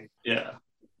pike. Yeah.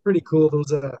 Pretty cool.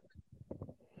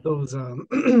 Those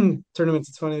tournaments.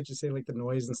 It's funny that you say like the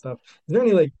noise and stuff. Is there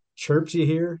any like chirps you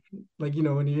hear? Like,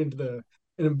 when you're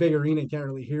in a big arena, you can't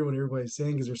really hear what everybody's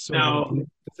saying because there's so many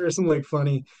people. There's some like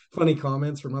funny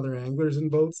comments from other anglers in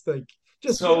boats, like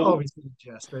just obviously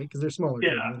jest, right? Because they're smaller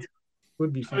tournaments.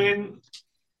 Would be fun. I mean,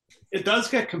 it does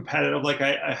get competitive. Like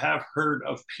I have heard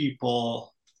of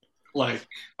people like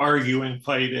arguing,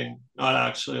 fighting, not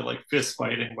actually like fist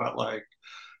fighting, but like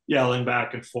yelling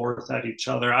back and forth at each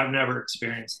other. I've never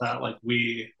experienced that. Like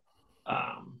we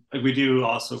do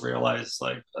also realize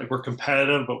like we're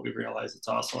competitive, but we realize it's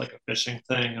also like a fishing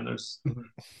thing, and there's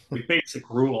like basic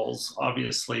rules,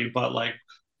 obviously, but like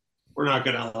we're not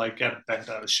gonna like get bent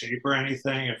out of shape or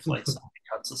anything if like somebody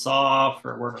cuts us off,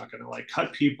 or we're not gonna like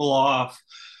cut people off,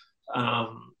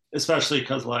 especially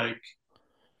because like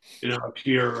if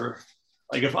you're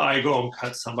like, if I go and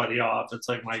cut somebody off, it's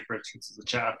like Mike Richards is a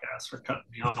jackass for cutting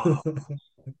me off.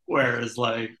 Whereas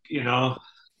like,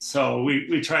 so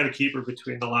we try to keep her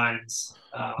between the lines.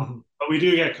 But we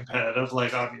do get competitive.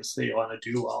 Like, obviously you want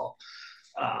to do well.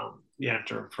 You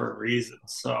enter for a reason.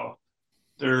 So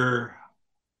I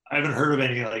haven't heard of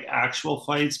any like actual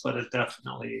fights, but it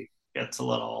definitely gets a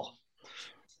little,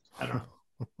 I don't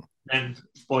know. And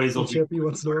boys will be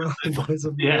once in a while. Boys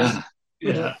will be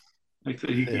yeah. Like I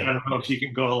don't know if you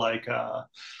can go like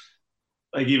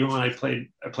even when I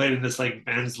played in this like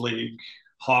men's league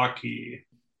hockey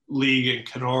league in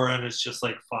Kenora, and it's just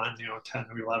like fun, 10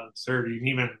 to 11, 30, and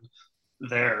even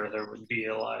there would be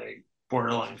like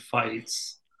borderline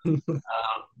fights.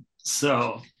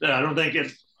 So I don't think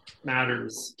it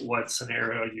matters what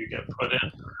scenario you get put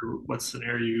in or what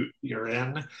scenario you're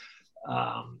in.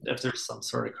 If there's some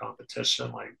sort of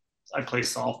competition, like I play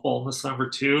softball in the summer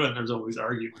too, and there's always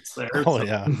arguments there. Oh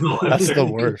yeah, that's the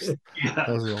worst. Yeah.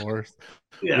 Those are the worst.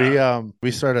 Yeah. We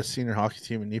started a senior hockey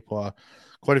team in Neepawa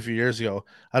quite a few years ago.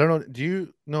 I don't know. Do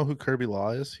you know who Kirby Law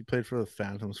is? He played for the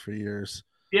Phantoms for years.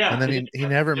 Yeah. And then he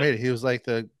never made it. He was like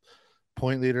the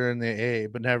point leader in the A,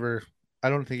 but I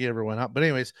don't think he ever went up. But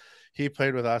anyways, he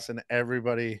played with us, and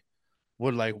everybody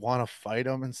would like want to fight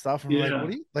him and stuff. And we're like, what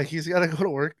do you like? He's got to go to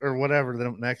work or whatever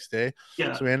the next day.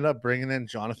 Yeah. So we ended up bringing in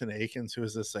Jonathan Akins, who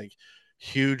was this like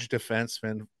huge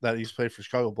defenseman that he's played for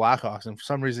Chicago Blackhawks, and for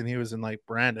some reason he was in like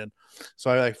Brandon.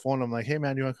 So I like phoned him like, hey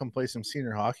man, you want to come play some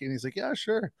senior hockey? And he's like, yeah,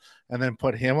 sure. And then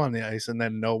put him on the ice, and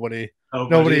then nobody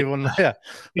even they're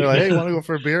like, hey, you want to go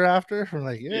for a beer after? I'm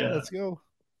like, yeah. Let's go.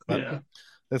 But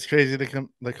that's crazy.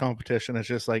 The competition is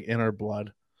just like in our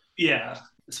blood. Yeah,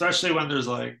 especially when there's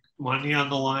like money on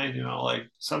the line. Like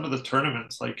some of the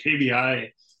tournaments, like KBI,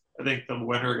 I think the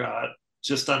winner got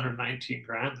just under 19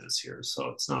 grand this year. So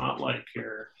it's not like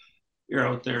you're you're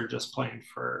out there just playing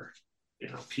for,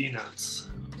 peanuts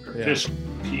or Yeah. fish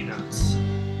peanuts.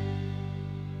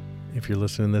 If you're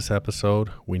listening to this episode,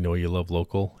 we know you love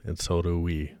local, and so do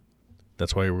we.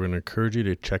 That's why we're going to encourage you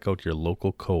to check out your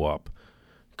local co-op.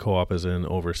 Co-op is in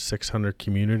over 600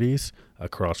 communities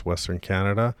across Western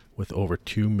Canada with over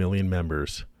 2 million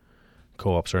members.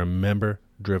 Co-ops are a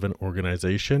member-driven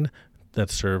organization that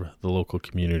serve the local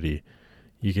community.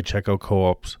 You can check out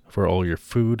co-ops for all your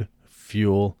food,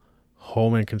 fuel,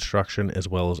 home and construction, as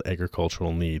well as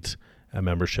agricultural needs. A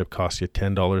membership costs you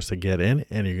 $10 to get in,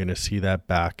 and you're going to see that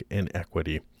back in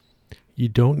equity. You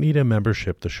don't need a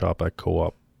membership to shop at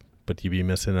Co-op, but you'd be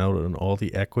missing out on all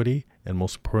the equity and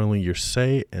most importantly, your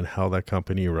say in how that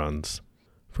company runs.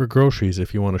 For groceries,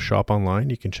 if you want to shop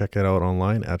online, you can check it out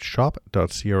online at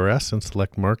shop.crs in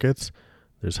select markets.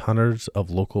 There's hundreds of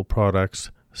local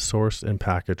products sourced and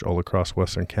packaged all across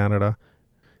Western Canada,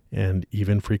 and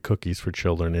even free cookies for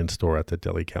children in store at the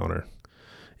deli counter.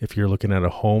 If you're looking at a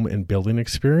home and building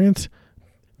experience,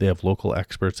 they have local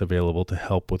experts available to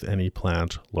help with any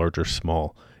plans, large or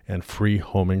small, and free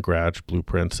home and garage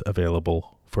blueprints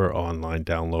available for online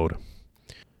download.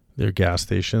 Their gas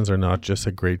stations are not just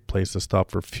a great place to stop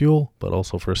for fuel, but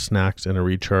also for snacks and a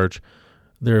recharge.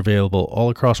 They're available all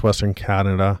across Western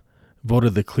Canada,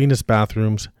 voted the cleanest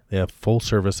bathrooms. They have full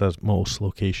service at most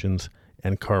locations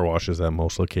and car washes at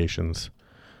most locations.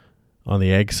 On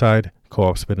the ag side,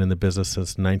 Co-op's been in the business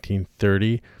since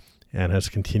 1930 and has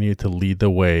continued to lead the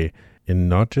way in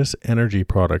not just energy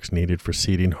products needed for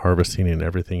seeding, harvesting, and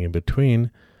everything in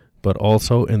between, but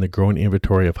also in the growing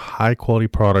inventory of high-quality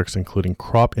products, including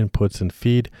crop inputs and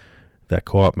feed that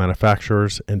Co-op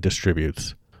manufactures and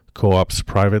distributes. Co-op's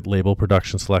private label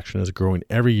production selection is growing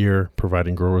every year,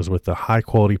 providing growers with the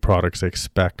high-quality products they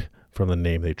expect from the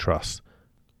name they trust.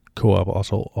 Co-op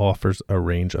also offers a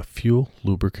range of fuel,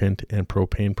 lubricant, and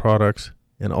propane products,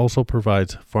 and also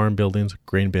provides farm buildings,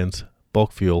 grain bins,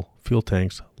 bulk fuel, fuel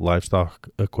tanks, livestock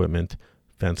equipment,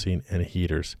 fencing, and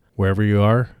heaters. Wherever you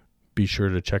are, be sure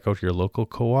to check out your local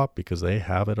co-op because they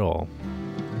have it all.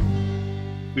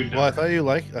 Well, I thought you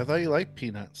liked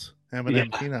peanuts,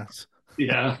 M&M peanuts.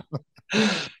 Yeah.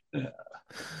 Yeah.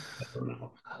 I don't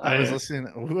know. I was listening.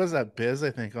 Who was that? Biz,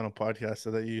 I think, on a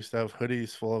podcast that you used to have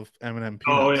hoodies full of M&M peanuts.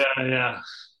 Oh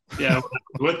yeah.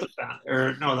 With the fan,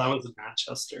 or no, that was in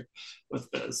Manchester with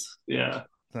Biz. Yeah,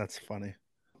 that's funny.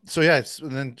 So yeah,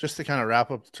 and then just to kind of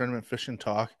wrap up the tournament fishing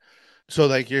talk. So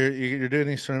like you're doing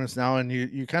these tournaments now, and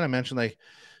you kind of mentioned like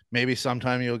maybe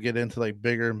sometime you'll get into like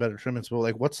bigger and better tournaments. But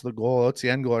like, what's the goal? What's the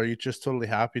end goal? Are you just totally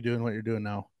happy doing what you're doing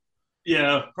now?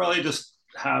 Yeah, probably just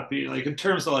happy. Like in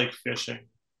terms of like fishing,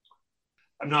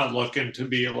 I'm not looking to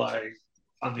be like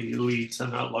on the elites. I'm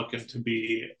not looking to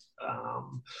be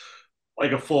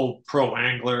like a full pro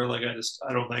angler. Like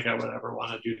I don't think I would ever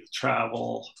want to do the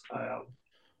travel,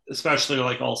 especially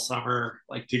like all summer.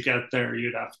 Like to get there,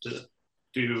 you'd have to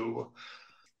do.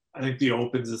 I think the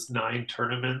Opens is 9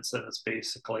 tournaments, and it's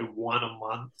basically one a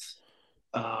month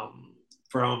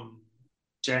from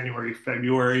January,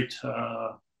 February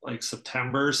to like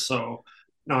September. So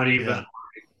not even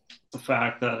the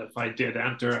fact that if I did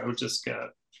enter, I would just get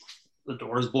the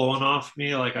doors blown off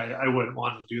me. Like I wouldn't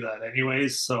want to do that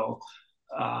anyways. So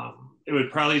it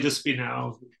would probably just be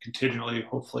now continually,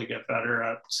 hopefully get better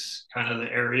at kind of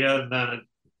the area. And then at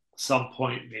some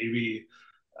point, maybe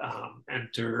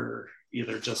enter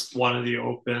either just one of the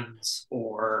Opens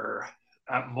or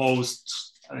at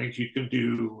most, I think you can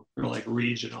do like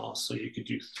regional. So you could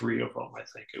do 3 of them, I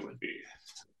think it would be.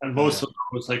 And most of them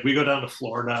was like, we go down to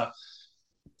Florida,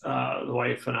 the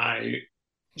wife and I,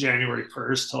 January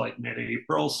 1st to like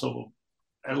mid-April. So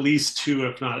at least 2,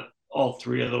 if not all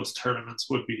 3 of those tournaments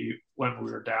would be when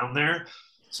we were down there.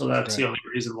 So that's the only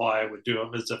reason why I would do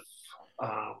them, is if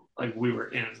like we were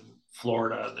in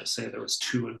Florida and they say there was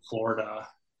 2 in Florida,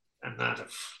 and then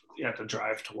if you had to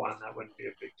drive to one, that wouldn't be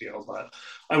a big deal. But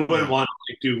I wouldn't want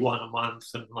to like, do one a month.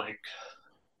 And like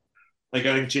I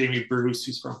think Jamie Bruce,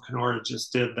 who's from Kenora,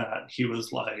 just did that. He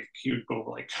was like, he would go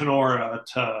like Kenora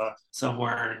to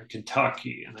somewhere in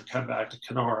Kentucky and then come back to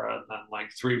Kenora. And then like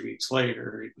 3 weeks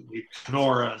later, he'd leave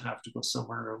Kenora and have to go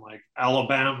somewhere in like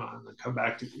Alabama and then come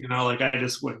back to, like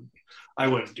I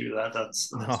wouldn't do that.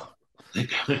 That's not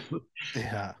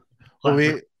yeah.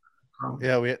 Well,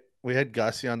 we had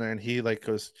Gussie on there, and he like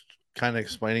was kind of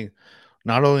explaining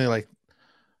not only like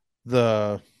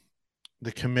the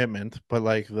commitment, but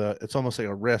like it's almost like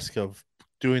a risk of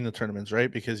doing the tournaments,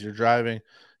 right? Because you're driving,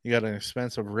 you got an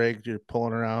expensive rig, you're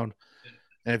pulling around,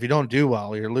 and if you don't do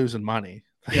well, you're losing money.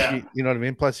 Yeah. You know what I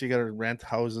mean? Plus you got to rent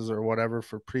houses or whatever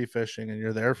for pre-fishing, and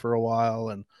you're there for a while.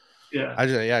 And I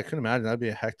couldn't imagine. That'd be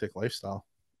a hectic lifestyle.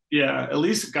 Yeah, at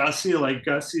least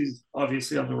Gussie's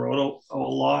obviously on the road a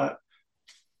lot,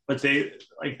 but they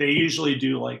usually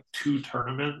do like 2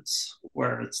 tournaments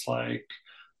where it's like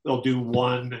they'll do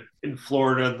one in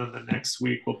Florida, and then the next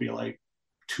week will be like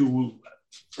 2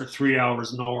 or 3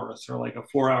 hours north, or like a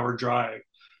 4 hour drive,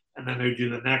 and then they would do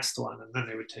the next one, and then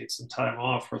they would take some time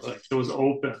off. Or like those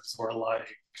opens were like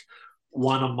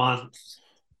one a month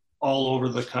all over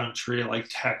the country, like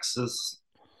Texas,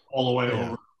 all the way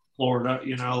over Florida.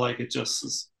 Like it just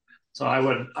is. So I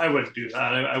wouldn't do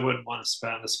that. I wouldn't want to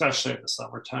spend, especially in the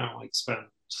summertime, like spend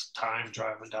time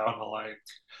driving down to like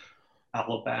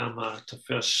Alabama to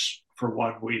fish for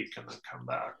 1 week and then come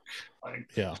back. Like,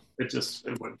 it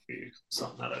wouldn't be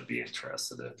something that I'd be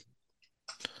interested in.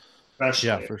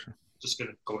 Especially, for sure. Just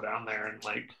gonna go down there and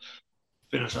like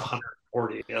finish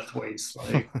 140th, waste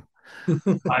like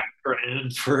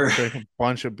 $5,000 for drink a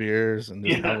bunch of beers and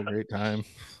just have a great time.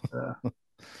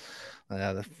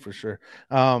 Yeah, that's for sure.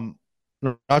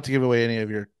 Not to give away any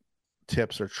of your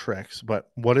tips or tricks,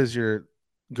 but what is your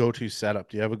go-to setup?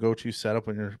 Do you have a go-to setup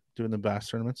when you're doing the bass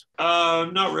tournaments?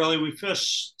 Not really. We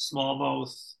fish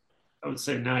smallmouth, I would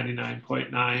say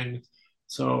 99.9.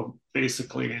 So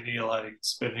basically any like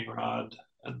spinning rod,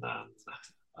 and then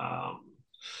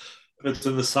if it's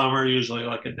in the summer, usually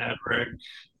like a Ned rig.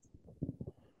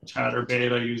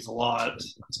 Chatterbait I use a lot.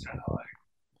 That's kind of like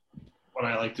what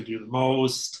I like to do the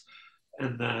most.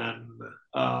 And then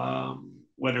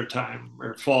wintertime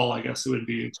or fall, I guess it would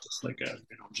be just like a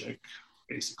minnow jig,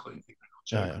 basically.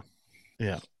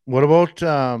 Yeah. What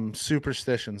about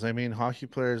superstitions? I mean, hockey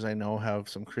players I know have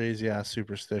some crazy ass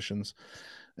superstitions,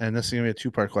 and this is gonna be a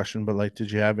 2-part question. But like, did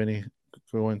you have any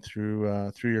going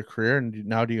through your career, and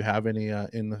now do you have any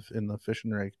in the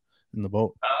fishing rig, in the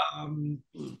boat?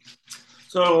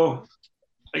 So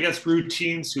I guess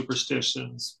routine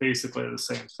superstitions, basically the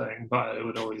same thing, but it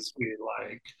would always be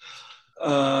like,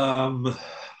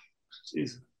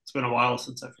 geez, it's been a while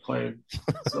since I've played,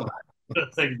 so I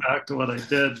think back to what I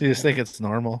did. You just think it's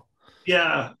normal?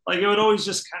 Yeah, like it would always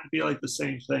just kind of be like the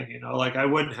same thing, like I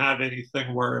wouldn't have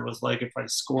anything where it was like if I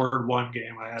scored one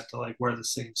game, I had to like wear the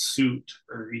same suit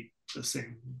or eat the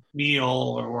same meal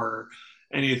or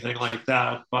anything like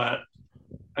that. But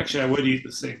actually, I would eat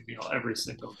the same meal every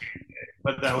single game day.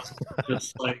 But that was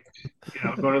just like,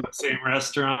 go to the same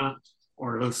restaurant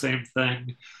or the same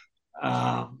thing,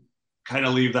 kind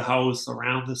of leave the house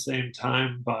around the same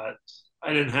time. But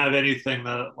I didn't have anything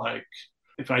that like,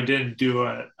 if I didn't do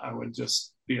it, I would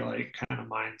just be like kind of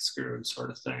mind screwed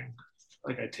sort of thing.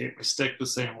 Like I tape my stick the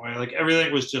same way. Like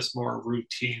everything was just more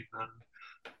routine than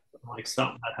like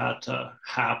something that had to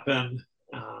happen.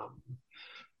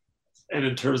 And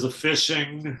in terms of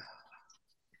fishing,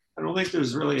 I don't think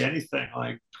there's really anything.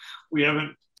 Like we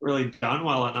haven't really done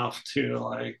well enough to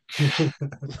like,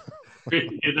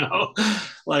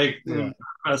 like the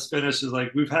best finish is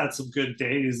like we've had some good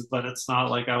days, but it's not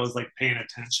like I was like paying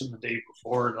attention the day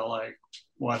before to like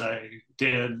what I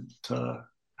did to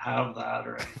have that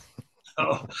or anything.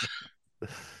 So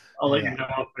I'll let you know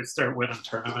if I start winning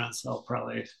tournaments. I'll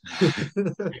probably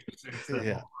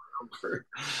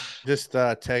just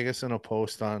tag us in a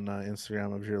post on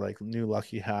Instagram of your like new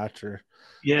lucky hat, or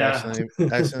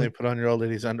accidentally put on your old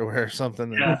lady's underwear or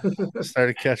something and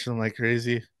started catching them like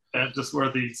crazy. And just wear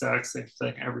the exact same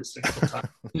thing every single time.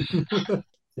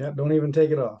 Don't even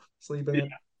take it off. Sleep in it.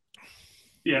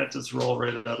 Yeah, just roll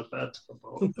right out of bed to the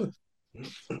boat.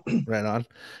 Right on.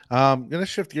 I'm gonna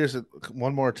shift gears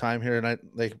one more time here, and I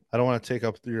don't want to take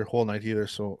up your whole night either,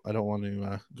 so I don't want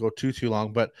to go too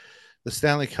long. But the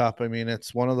Stanley Cup, I mean,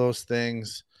 it's one of those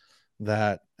things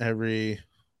that every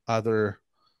other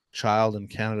child in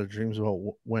Canada dreams about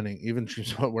winning, even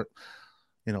dreams about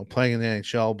playing in the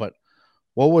NHL. But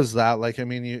what was that like? I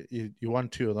mean, you won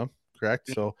 2 of them, correct?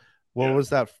 Yeah. So what was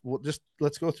that? Just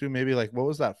let's go through maybe like what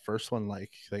was that first one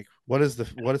like? Like what is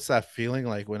that feeling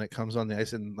like when it comes on the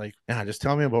ice? And like, just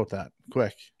tell me about that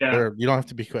quick. Yeah. Or you don't have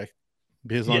to be quick.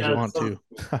 Be as long as you want to.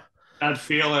 That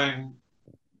feeling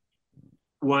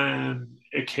when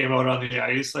it came out on the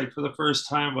ice, like for the first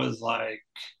time, was like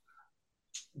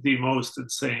the most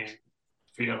insane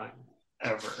feeling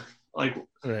ever. Like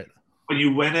when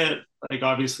you win it, like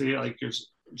obviously like you're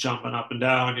jumping up and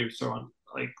down, you're throwing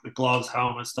like the gloves,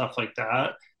 helmet, stuff like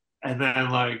that. And then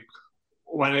like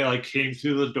when it like came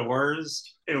through the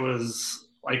doors, it was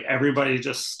like everybody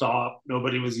just stopped.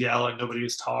 Nobody was yelling, nobody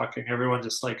was talking. Everyone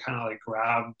just like kind of like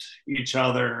grabbed each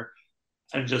other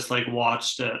and just like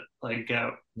watched it like get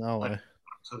to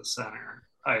the center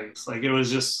ice. Like it was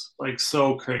just like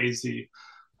so crazy.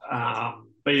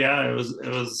 But yeah, it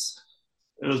was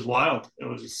wild. It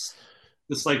was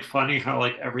just like funny how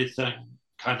like everything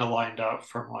kind of lined up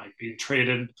from like being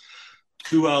traded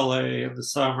to LA in the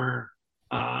summer.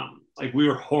 Like we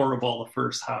were horrible the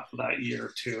first half of that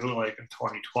year too, like in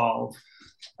 2012.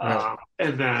 Right.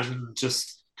 And then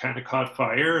just kind of caught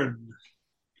fire and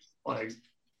like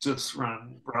just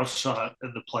run roughshod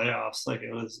in the playoffs. Like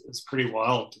it's pretty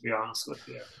wild, to be honest with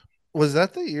you. Was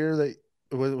that the year that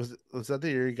was that the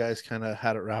year you guys kind of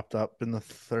had it wrapped up in the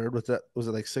third? Was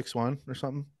it like 6-1 or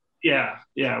something? Yeah,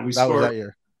 we That scored. was that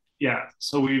year. Yeah,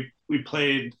 so we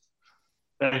played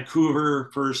Vancouver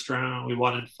first round. We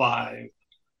won in 5.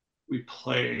 We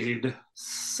played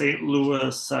St.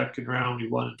 Louis second round. We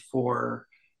won in 4.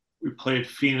 We played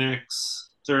Phoenix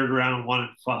third round, 1 in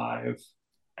 5,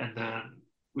 and then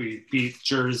we beat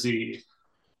Jersey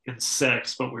in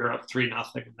 6. But we were up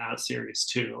 3-0 in that series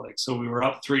too. Like so, we were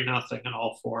up 3-0 in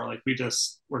all 4. Like we're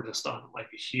just on like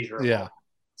a heater. Yeah.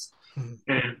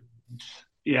 And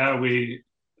yeah, we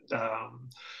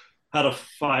had a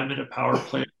 5-minute power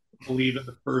play, I believe, in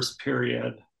the first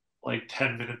period, like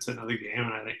 10 minutes into the game,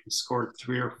 and I think we scored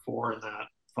 3 or 4 in that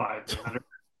 5 minutes.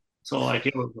 So like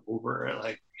it was over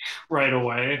like right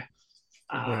away.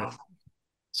 Right.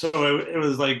 So it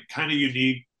was like kind of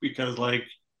unique because like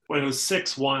when it was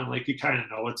 6-1, like you kind of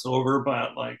know it's over,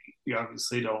 but like you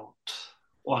obviously don't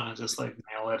want to just like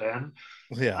nail it in.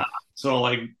 Yeah. So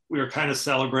like we were kind of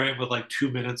celebrating with like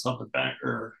 2 minutes on the bench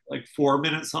or like 4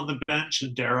 minutes on the bench,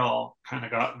 and Daryl kind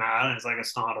of got mad and it's like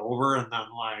it's not over, and then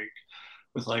like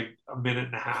with like a minute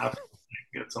and a half,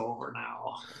 it's over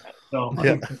now. So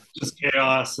like, just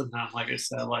chaos, and then like I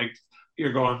said, like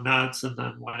you're going nuts, and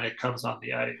then when it comes on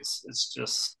the ice,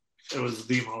 it was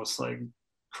the most like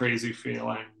crazy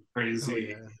feeling,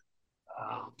 crazy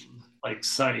like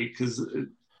sight, because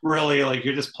really like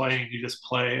you just play,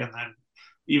 and then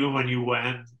even when you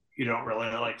win, you don't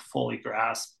really like fully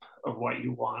grasp of what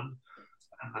you won,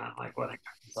 and then like when it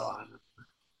comes on,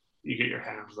 you get your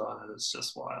hands on it, it's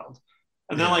just wild.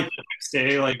 And then like the next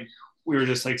day, like we were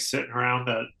just like sitting around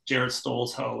at Jared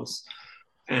Stoll's house,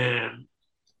 and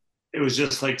it was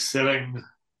just like sitting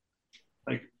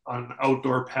like on an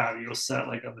outdoor patio set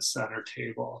like on the center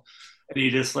table, and you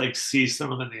just like see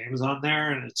some of the names on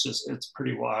there, and it's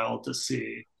pretty wild to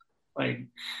see like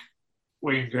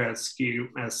Wayne Gretzky,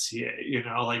 Messier,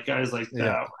 like guys like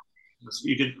that.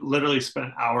 You could literally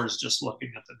spend hours just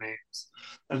looking at the names.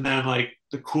 And then like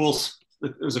it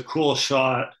was a cool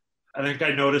shot. I think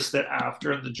I noticed it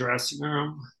after in the dressing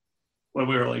room when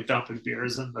we were like dumping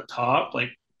beers in the top,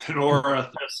 like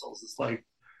Kenora Thistles is like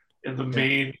in the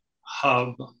main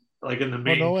hub, like in the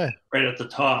main right at the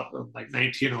top of like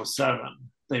 1907.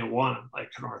 They won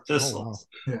like Kenora Thistles.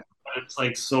 Oh, wow. Yeah. But it's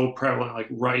like so prevalent, like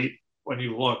right when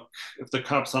you look, if the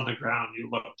cup's on the ground, you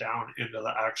look down into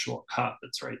the actual cup,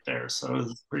 it's right there. So it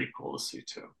was pretty cool to see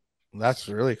too. That's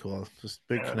really cool. Just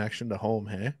big connection to home,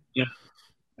 hey? Yeah.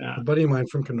 A buddy of mine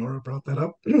from Kenora brought that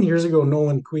up years ago.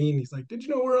 Nolan Queen. He's like, "Did you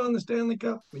know we're on the Stanley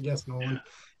Cup?" I guess Nolan.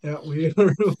 Yeah, we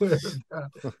are aware of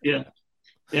that. Yeah.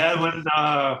 When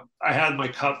I had my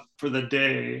cup for the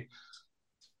day,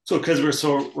 so because we're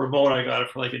so remote, I got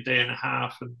it for like a day and a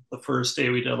half. And the first day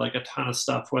we did like a ton of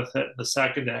stuff with it. And the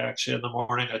second day, actually, in the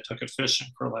morning, I took it fishing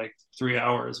for like 3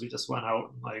 hours. We just went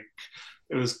out and like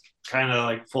it was kind of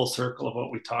like full circle of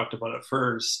what we talked about at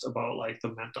first about like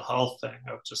the mental health thing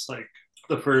of just like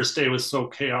the first day was so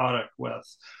chaotic with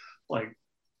like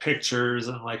pictures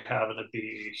and like having to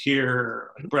be here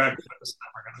like breakfast,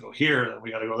 then we're gonna go here, then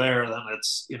we gotta go there, then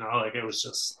it's like it was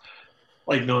just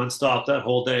like nonstop that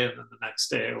whole day. And then the next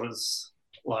day it was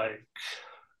like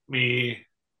me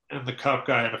and the cup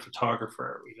guy and a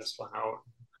photographer. We just went out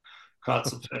and caught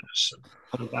some fish and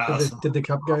put a bass. Did the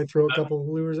cup guy throw a couple of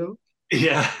lures out?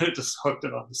 Yeah, just hooked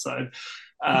it on the side.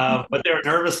 But they were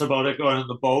nervous about it going in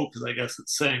the boat because I guess it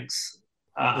sinks.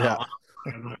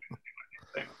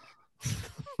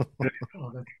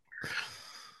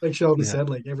 Like Sheldon said,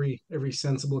 like every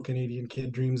sensible Canadian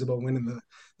kid dreams about winning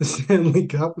the Stanley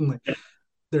Cup, and like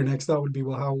their next thought would be,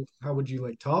 well, how would you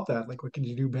like top that? Like, what could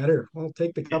you do better? Well,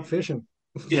 take the cup fishing.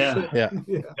 Yeah.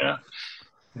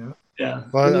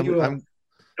 Well,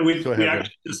 we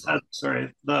actually just had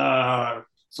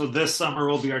so this summer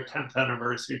will be our 10th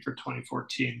anniversary for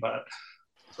 2014, but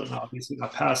so obviously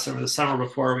not past summer. The summer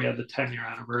before we had the 10-year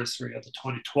anniversary of the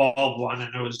 2012 one,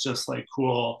 and it was just like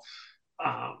cool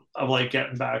of like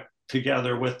getting back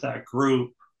together with that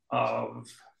group of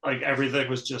like everything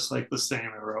was just like the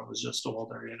same. Everyone was just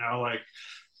older, like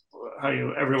how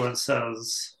everyone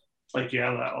says like you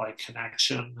have that like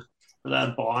connection or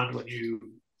that bond when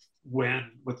you win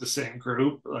with the same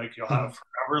group, like you'll have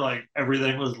forever. Like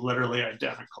everything was literally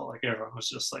identical. Like everyone was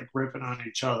just like ripping on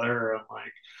each other and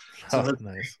like so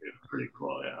nice. Pretty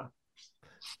cool.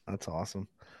 That's awesome.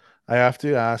 I have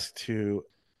to ask to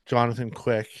Jonathan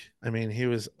Quick. I mean, he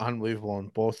was unbelievable in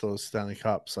both those Stanley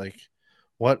Cups.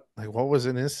 What was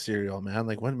in his cereal, man?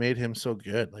 Like, what made him so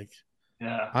good? Like,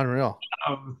 Yeah. unreal.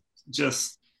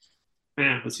 Just,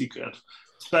 man, was he good,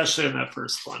 especially in that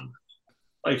first one.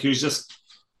 Like, he was just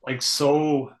like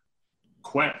so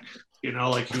quick,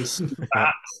 like he was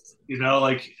fast,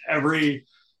 like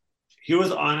he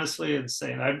was honestly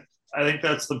insane. I think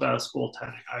that's the best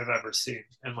goaltending I've ever seen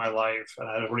in my life, and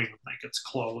I don't even think it's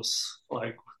close.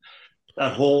 Like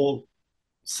that whole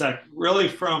really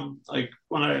from like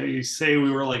when I say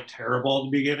we were like terrible at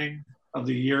the beginning of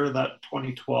the year, that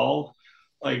 2012,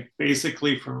 like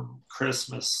basically from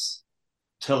Christmas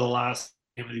till the last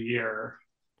game of the year,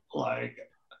 like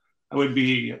I would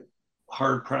be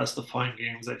hard pressed to find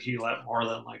games that he let more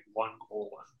than like one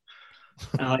goal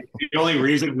in. And like the only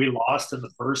reason we lost in the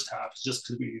first half is just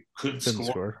because we couldn't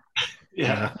score.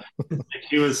 Yeah. Like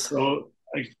he was so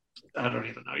like I don't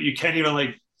even know. You can't even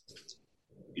like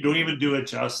you don't even do it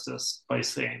justice by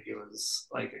saying he was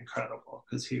like incredible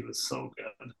because he was so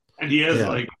good. And he is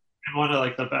like one of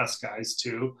like the best guys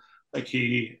too. Like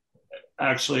he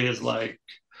actually is like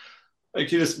he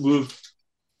just moved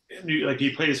like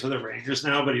he plays for the Rangers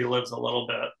now, but he lives a little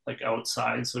bit like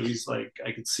outside. So he's like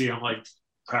I could see him like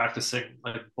practicing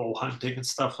like bull hunting and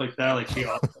stuff like that. Like he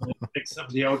also picks some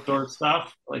of the outdoor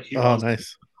stuff. Like he loves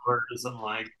nice. Birds and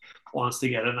like wants to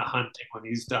get into hunting when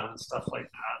he's done and stuff like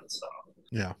that. So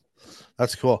yeah,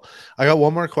 that's cool. I got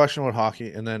one more question about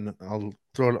hockey, and then I'll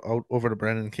throw it out over to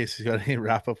Brennan in case he's got any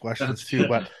wrap up questions too.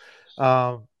 But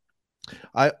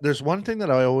there's one thing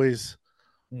that I always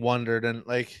wondered, and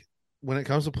like when it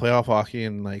comes to playoff hockey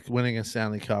and like winning a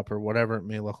Stanley Cup or whatever it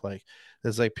may look like,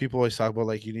 is like people always talk about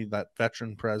like you need that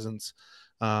veteran presence.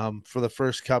 For the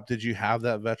first cup, did you have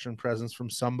that veteran presence from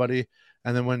somebody?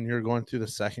 And then when you're going through the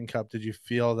second cup, did you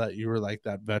feel that you were like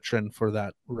that veteran for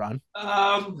that run?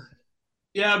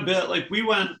 Yeah, a bit. Like we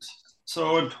went,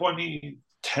 so in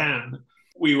 2010,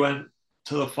 we went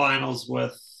to the finals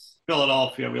with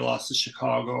Philadelphia. We lost to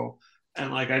Chicago.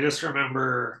 And like I just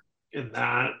remember in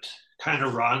that kind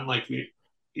of run, like you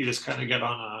just kind of get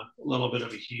on a little bit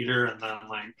of a heater. And then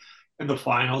like in the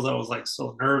finals, I was like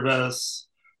so nervous.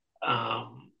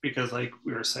 Because like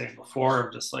we were saying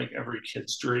before, just like every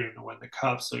kid's dream to win the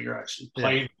cup, so you're actually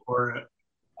playing for it.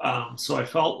 So I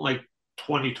felt like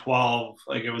 2012,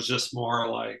 like it was just more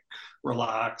like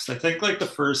relaxed. I think like the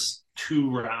first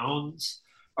two rounds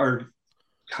are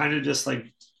kind of just like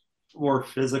more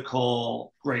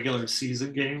physical regular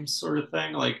season games sort of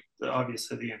thing. Like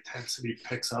obviously the intensity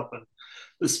picks up and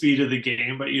the speed of the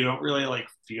game, but you don't really like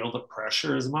feel the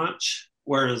pressure as much.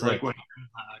 Whereas like when you're in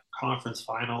the conference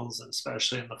finals and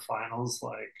especially in the finals,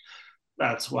 like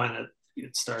that's when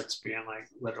it starts being like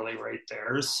literally right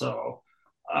there. So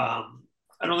I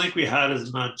don't think we had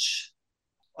as much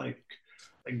like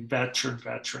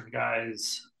veteran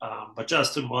guys. But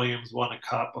Justin Williams won a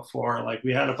cup before. Like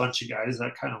we had a bunch of guys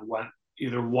that kind of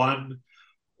either won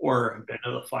or have been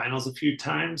to the finals a few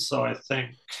times. So I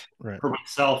think for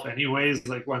myself, anyways,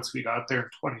 like once we got there in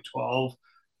 2012,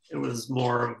 it was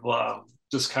more of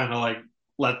just kind of like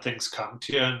let things come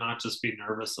to you and not just be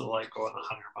nervous of like going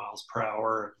 100 miles per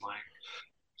hour and like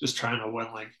just trying to win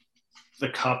like the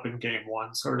cup in game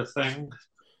one sort of thing.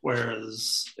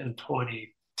 Whereas in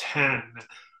 2010,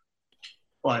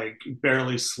 like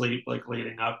barely sleep like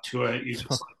leading up to it. You just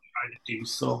like try to do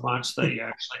so much that you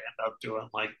actually end up doing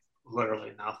like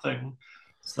literally nothing.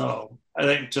 So I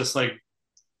think just like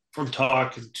from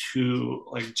talking to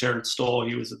like Jared Stoll,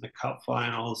 he was in the cup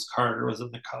finals. Carter was in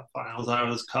the cup finals. I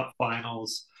was cup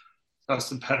finals.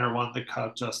 Dustin Penner won the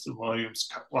cup. Justin Williams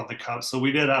won the cup. So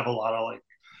we did have a lot of like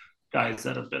guys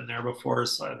that have been there before.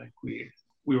 So I think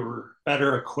we were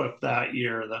better equipped that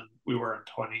year than we were in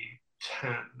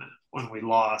 2010 when we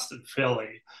lost in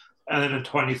Philly. And then in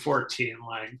 2014,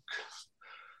 like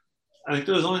I think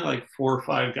there was only like 4 or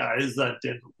 5 guys that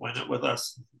didn't win it with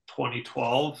us in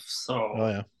 2012.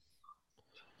 So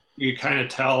you kind of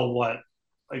tell what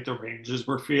like the Rangers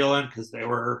were feeling because they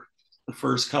were the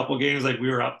first couple games, like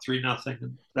we were up 3-0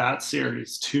 in that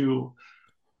series too.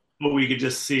 But we could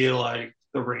just see like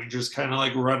the Rangers kind of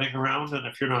like running around. And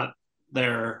if you're not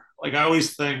there, like I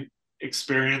always think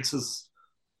experience is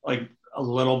like a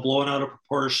little blown out of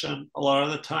proportion a lot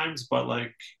of the times, but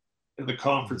like in the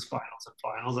conference finals and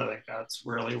finals, I think that's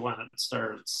really when it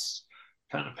starts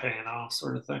kind of paying off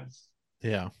sort of thing.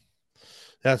 Yeah.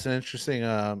 That's an interesting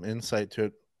insight to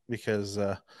it because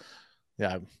I've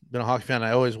been a hockey fan.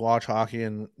 I always watch hockey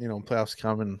and, playoffs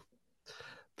come and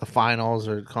the finals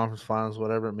or conference finals,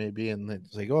 whatever it may be. And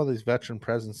it's like, oh, these veteran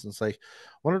presence. And it's like,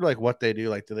 wondered like what they do.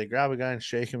 Like, do they grab a guy and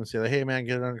shake him and say like, "Hey man,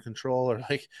 get it under control," or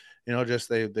like, just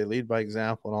they lead by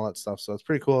example and all that stuff. So it's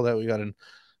pretty cool that we got an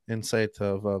insight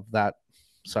of that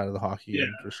side of the hockey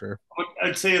game for sure.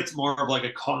 I'd say it's more of like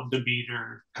a calm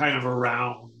demeanor kind of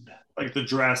around like the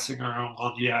dressing room,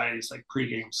 on the ice, like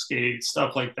pregame skates,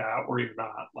 stuff like that, where you're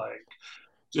not like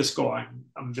just going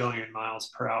a million miles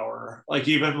per hour. Like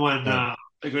even when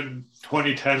like in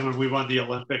 2010 when we won the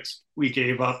Olympics, we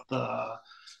gave up the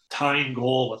tying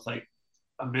goal with like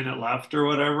a minute left or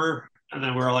whatever, and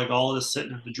then we're like all just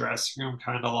sitting in the dressing room,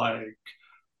 kind of like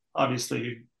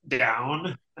obviously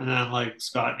down, and then like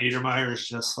Scott Niedermayer is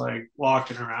just like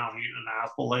walking around eating an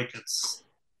apple like it's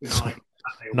like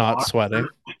not sweating.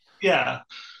 Yeah.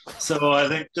 So I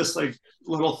think just like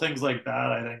little things like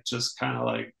that, I think just kind of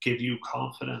like give you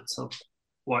confidence of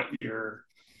what you're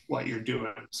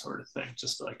doing, sort of thing.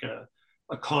 Just like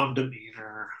a calm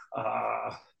demeanor,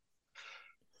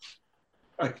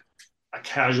 like a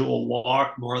casual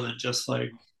walk more than just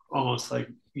like almost like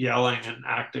yelling and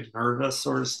acting nervous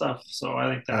sort of stuff. So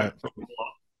I think that goes a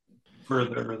lot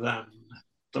further than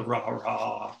the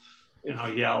rah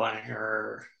yelling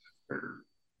or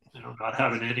not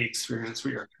having any experience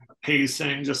where you're kind of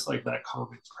pacing, just like that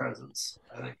calming presence.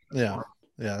 I think. Yeah,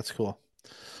 that's cool.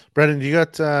 Brennan, do you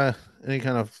got any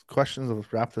kind of questions to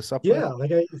wrap this up? Yeah,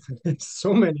 with? Like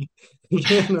so many.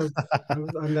 Again,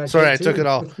 I'm that sorry, I took it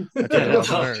all. No,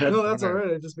 that's all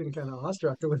right. I've just been kind of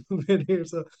awestruck a little bit here.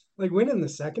 So, like, winning the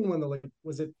second one, like,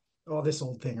 was it this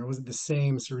old thing, or was it the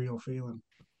same surreal feeling?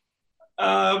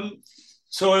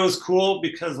 So it was cool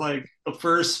because like the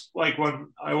first, like when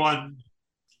I won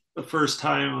the first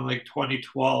time in like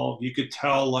 2012, you could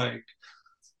tell like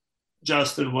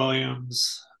Justin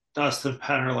Williams, Dustin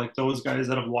Penner, like those guys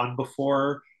that have won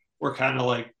before were kind of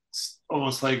like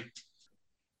almost like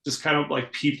just kind of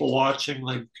like people watching,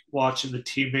 like watching the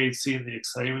teammates, seeing the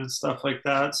excitement and stuff like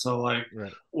that. So like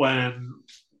when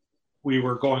we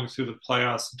were going through the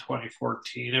playoffs in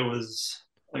 2014, it was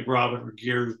like Robin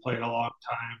Regeer, who played a long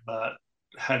time but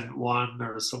hadn't won.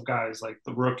 There were some guys like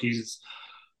the rookies,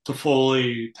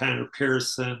 Toffoli, Tanner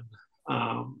Pearson.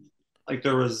 Like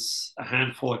there was a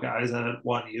handful of guys that hadn't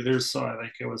won either. So I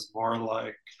think it was more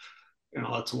like,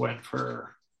 let's win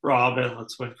for Robin,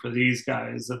 let's win for these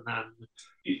guys. And then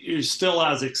you're still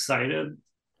as excited,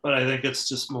 but I think it's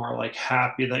just more like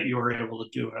happy that you were able to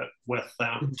do it with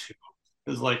them too.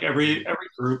 Because like every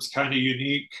group's kind of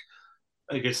unique.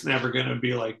 Like it's never going to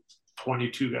be like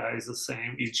 22 guys the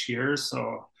same each year.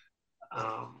 So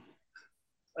I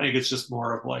think it's just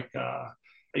more of like a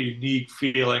unique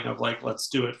feeling of like, let's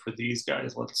do it for these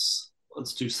guys. Let's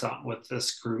do something with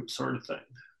this group, sort of thing.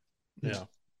 Yeah.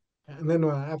 And then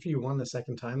after you won the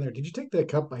second time there, did you take the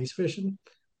cup ice fishing?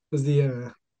 Was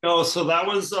the No, so that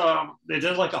was they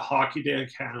did like a hockey day in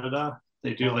Canada.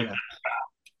 They do I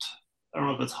don't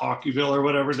know if it's Hockeyville or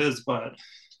whatever it is, but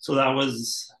so that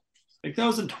was, I think that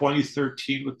was in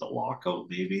 2013 with the lockout,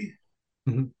 maybe.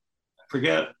 Mm-hmm. I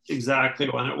forget exactly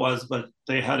when it was, but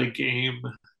they had a game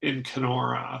in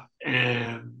Kenora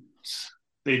and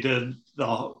they did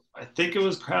I think it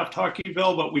was Craft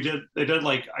Hockeyville, but they did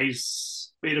like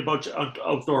ice, made a bunch of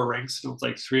outdoor rinks. It was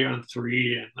like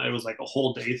 3-on-3 and it was like a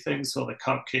whole day thing. So the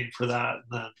cup came for that. And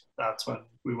then that's when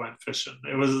we went fishing.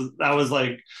 That was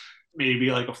like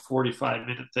maybe like a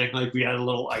 45-minute thing. Like we had a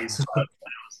little ice hut. It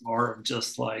was more of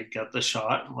just like get the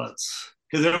shot and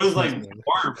because it was like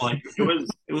warm. Like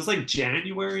it was like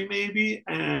January maybe,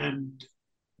 and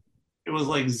it was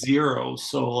like 0.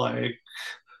 So like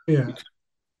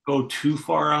go too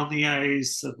far on the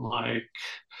ice, and like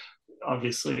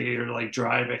obviously you're like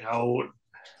driving out.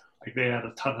 Like they had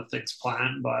a ton of things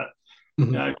planned, but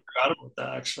yeah, I forgot about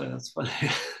that actually. That's funny.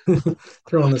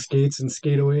 Throw on the skates and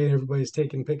skate away. Everybody's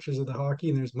taking pictures of the hockey,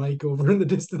 and there's Mike over in the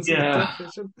distance.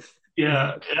 Fishing.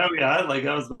 Yeah. Like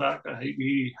that was back.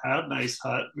 We had a nice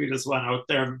hut. We just went out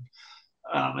there.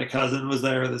 My cousin was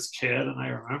there, this kid, and I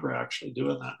remember actually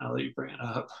doing that. Now that you bring it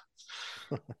up,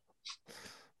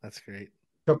 that's great.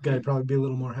 Cup guy probably be a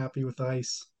little more happy with the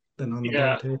ice than on the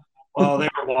boat. Hey? Well,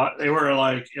 they were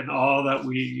like in awe that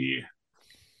we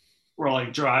were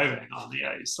like driving on the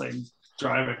ice, like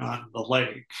driving on the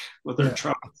lake with their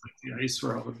trucks, like the ice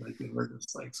road. Like they were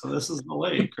just like, so this is the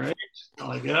lake, right? I'm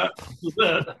like, yeah, this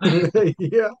is it.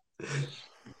 Yeah.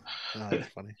 Oh, that's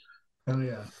funny. Oh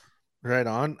yeah. Right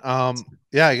on.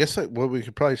 Yeah, I guess we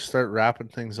could probably start wrapping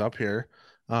things up here.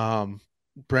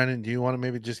 Brennan, do you want to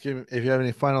maybe just if you have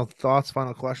any final thoughts,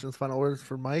 final questions, final words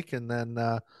for Mike, and then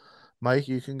Mike,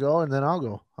 you can go, and then I'll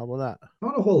go. How about that?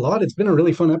 Not a whole lot. It's been a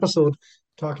really fun episode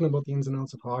talking about the ins and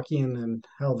outs of hockey and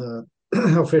how the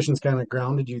how fishing's kind of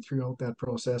grounded you throughout that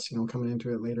process, coming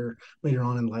into it later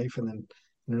on in life, and then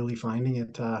really finding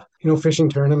it. Fishing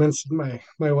tournaments, my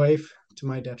wife, to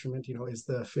my detriment, is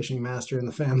the fishing master in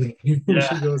the family. And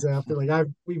she Yeah. goes after, like,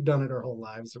 we've done it our whole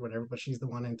lives or whatever, but she's the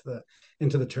one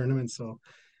into the tournament. So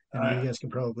you guys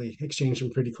could probably exchange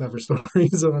some pretty clever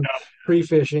stories on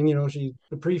pre-fishing.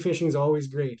 The pre-fishing is always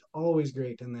great,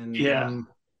 and then Yeah. come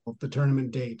the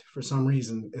tournament date, for some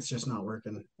reason it's just not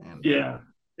working. And Yeah.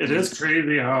 It is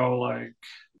crazy how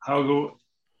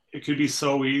it could be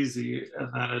so easy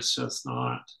and then it's just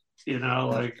not,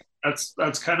 like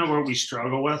that's kind of where we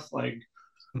struggle with, like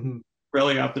mhm.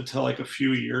 really up until like a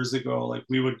few years ago, like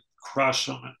we would crush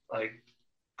them at like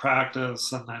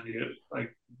practice, and then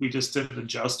we just didn't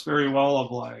adjust very well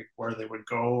of like where they would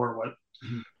go or what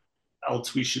Mhm.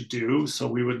 else we should do. So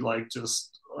we would like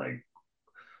just like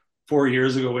 4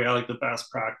 years ago we had like the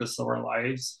best practice of our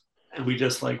lives, and we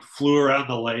just like flew around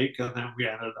the lake, and then we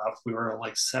were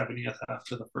like 70th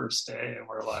after the first day, and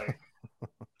we're like,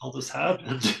 all this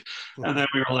happened. And then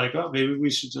we were like, oh, maybe we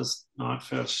should just not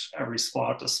fish every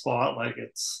spot to spot like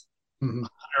it's Mhm.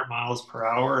 100 miles per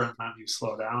hour, and then you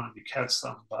slow down and you catch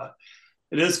some. But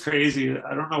it is crazy.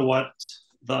 I don't know what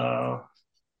the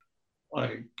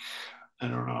like I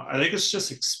don't know. I think it's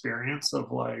just experience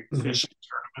of like Mhm. fishing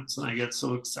tournaments, and I get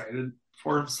so excited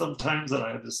for them sometimes that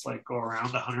I just like go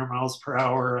around 100 miles per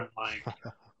hour, and like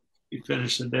you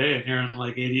finish the day and you're in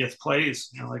like 80th place,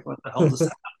 and you're like, what the hell just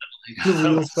The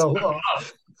happened? wheels fell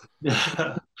off.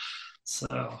 Yeah.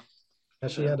 So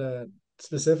She had a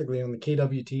specifically on the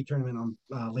KWT tournament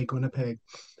on Lake Winnipeg.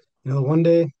 The one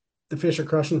day the fish are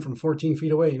crushing from 14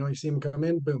 feet away. You see them come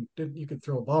in, boom, you could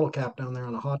throw a bottle cap down there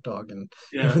on a hot dog and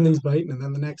yeah, everything's biting. And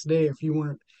then the next day, if you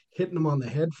weren't hitting them on the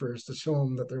head first to show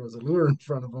them that there was a lure in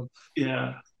front of them,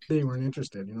 yeah, they weren't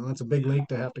interested. That's a big lake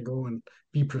to have to go and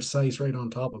be precise right on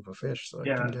top of a fish. So it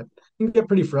yeah, can get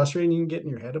pretty frustrating. You can get in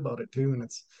your head about it too. And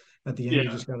it's at the end, you yeah,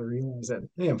 just got to realize that,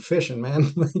 hey, I'm fishing,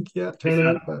 man. Like, yeah, yeah.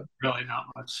 tournament, but Really not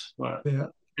much, but yeah,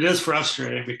 it is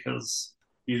frustrating because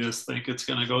you just think it's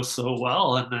going to go so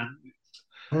well, and then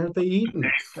aren't they the day eating?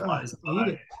 God, flies eat by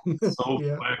it. so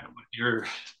Yeah. quick when you're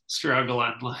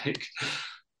struggling. Like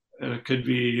it could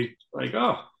be like,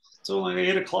 oh, it's only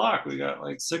 8 o'clock. We got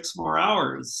like 6 more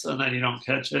hours, and then you don't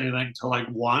catch anything till like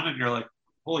 1, and you're like,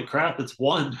 holy crap, it's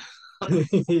 1.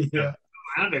 Yeah.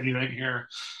 Found anything here?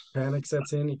 Panic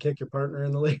sets in, you kick your partner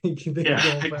in the leg, you think you're Yeah,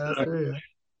 going exactly. faster.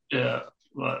 Yeah. Yeah,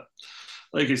 but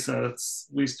like you said, it's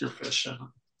at least you're fishing.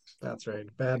 That's right.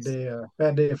 Bad day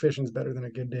of fishing is better than a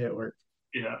good day at work.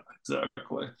 Yeah,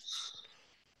 exactly.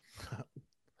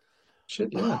 Shit,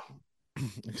 yeah.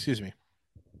 Excuse me.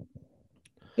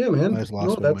 Yeah, man. I just No,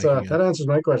 lost my that's mic again. that answers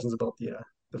my questions about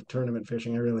the tournament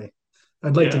fishing.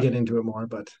 I'd like to Yeah, get into it more,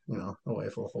 but the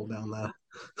wife will hold down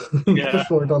yeah. the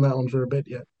fort on that one for a bit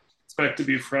yet. Expect to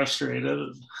be frustrated.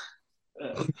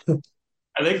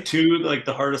 I think too, like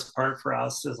the hardest part for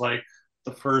us is like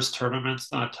the first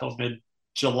tournament's not till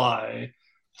mid-July,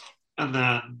 and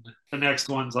then the next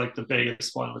one's like the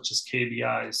biggest one, which is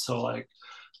KBI. So like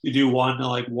you do one to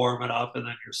like warm it up, and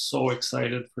then you're so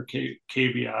excited for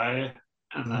KBI,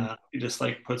 and Mhm. then you just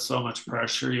like put so much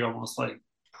pressure, you almost like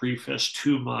pre-fish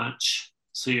too much.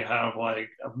 So you have like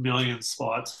a million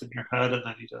spots in your head, and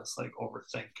then you just like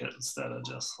overthink it instead of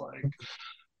just like,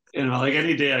 like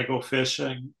any day I go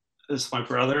fishing, it's my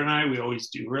brother and I, we always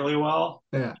do really well.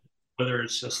 Yeah. Whether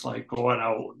it's just like going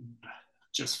out and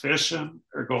just fishing,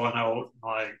 or going out and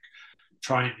like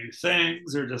trying new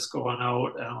things, or just going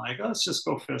out and like, oh, let's just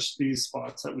go fish these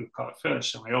spots that we've caught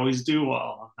fish, and we always do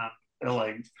well. And then it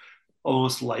like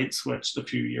almost light switched a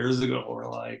few years ago. We're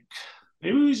like,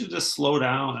 maybe we should just slow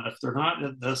down, and if they're not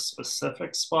in this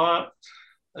specific spot,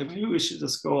 like maybe we should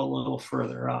just go a little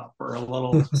further up, or a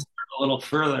little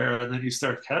further, and then you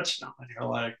start catching them, and you're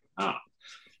like, oh,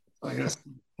 I guess.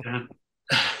 And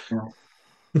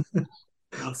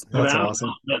slow That's down.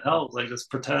 awesome. That helps. Like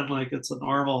just pretend like it's a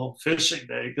normal fishing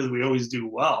day, because we always do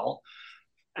well,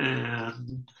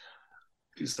 and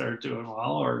you start doing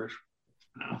well, or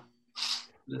you know,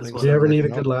 it is Things Do you what it start ever is. need a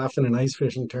working good out. laugh in an ice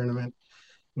fishing tournament?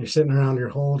 You're sitting around your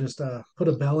hole, just put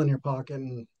a bell in your pocket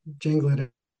and jingle it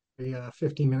every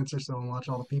 15 minutes or so, and watch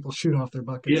all the people shoot off their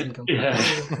buckets Yeah, and come yeah,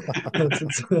 back.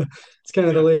 It's kind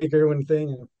of the Lake Irwin thing.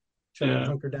 And try and yeah.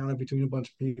 hunker down in between a bunch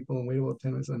of people and wait about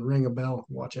 10 minutes and ring a bell.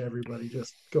 Watch everybody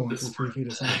just going from This, 3 feet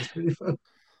of sand. It's pretty fun.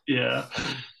 yeah,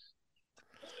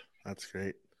 That's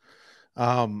great.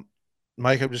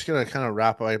 Mike, I'm just gonna kind of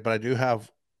wrap up, but I do have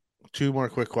two more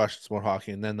quick questions about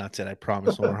hockey, and then that's it. I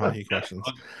promise, no more hockey questions.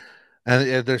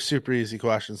 And they're super easy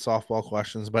questions, softball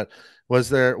questions. But what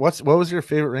was your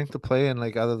favorite rink to play in,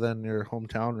 like other than your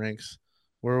hometown rinks?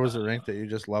 Where was the rink that you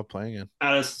just loved playing in?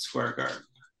 Madison Square Garden.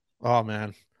 Oh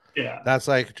man, Yeah, that's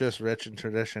like just rich in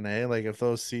tradition, eh? Like if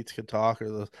those seats could talk, or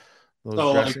those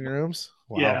so dressing rooms.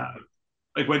 Wow. Yeah,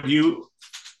 like when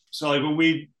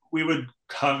we would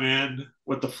come in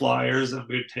with the Flyers, and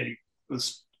we'd take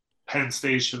this Penn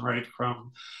Station right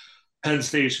from Penn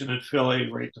Station in Philly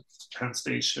right to Penn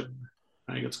Station,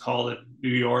 I think it's called, in New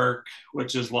York,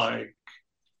 which is like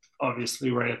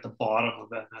obviously right at the bottom of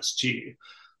MSG.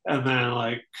 And then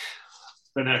like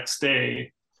the next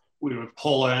day we would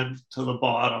pull in to the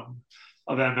bottom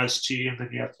of MSG, and then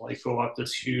you have to like go up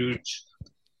this huge,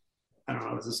 I don't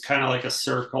know, it's kind of like a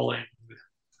circling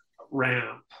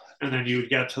ramp, and then you would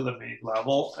get to the main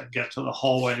level and get to the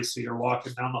hallway. So you're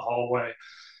walking down the hallway,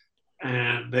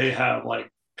 and they have like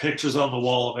pictures on the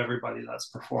wall of everybody that's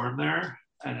performed there,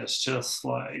 and it's just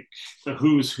like the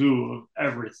who's who of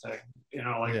everything,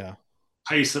 like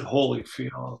Tyson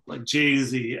Holyfield, like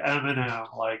Jay-Z,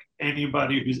 Eminem, like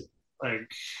anybody who's like,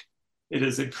 it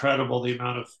is incredible the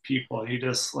amount of people. You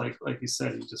just like you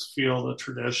said, you just feel the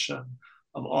tradition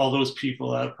of all those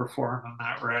people that perform in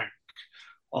that rink,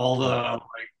 all the like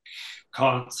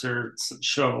concerts and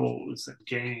shows and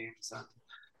games, and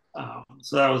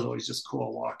so that was always just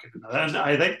cool walking into that. And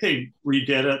I think they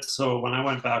redid it. So when I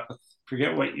went back,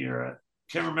 forget what year, I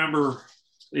can't remember.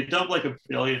 They dumped like $1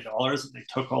 billion, and they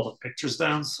took all the pictures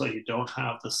down, so you don't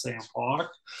have the same walk.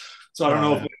 So I don't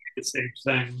know if it's the same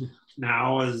thing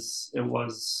now as it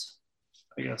was,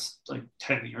 I guess, like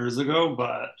 10 years ago.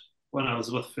 But when I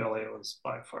was with Philly, it was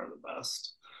by far the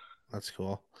best. That's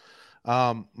cool.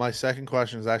 My second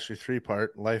question is actually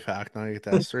 3-part life hack. Now you get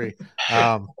to ask 3.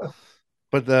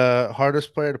 But the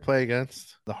hardest player to play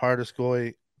against, the hardest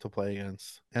goalie to play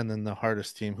against, and then the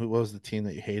hardest team. Who was the team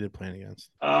that you hated playing against?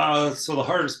 So the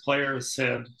hardest player is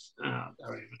Sid. I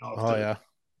don't even know if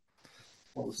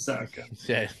what was second.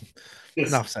 Yeah.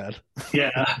 Enough said.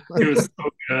 Yeah, he was so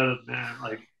good, man.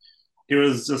 Like he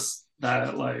was just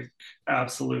that like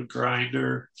absolute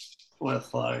grinder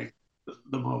with like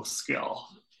the most skill.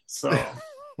 So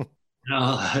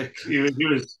like he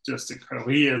was just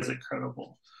incredible. He is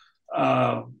incredible.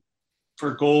 For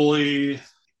goalie,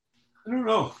 I don't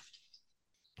know.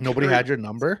 Nobody had your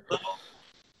number?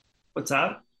 What's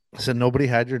that? I said nobody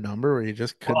had your number, or you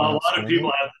just couldn't. Well, a lot of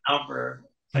people had the number.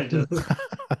 I just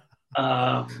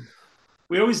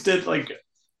we always did like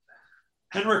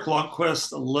Henrik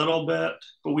Lundqvist a little bit,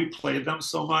 but we played them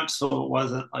so much, so it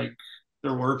wasn't like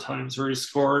there were times where he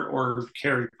scored, or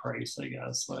Carey Price, I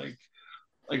guess. Probably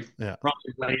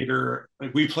later,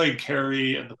 like we played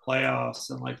Carey in the playoffs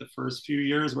in like the first few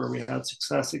years where we had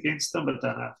success against them, but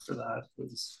then after that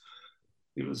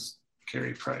it was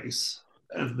Carey Price.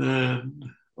 And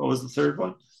then what was the third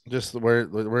one? Just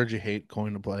where'd you hate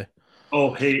going to play?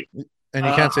 Oh, hate. And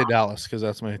you can't say Dallas because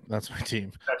that's my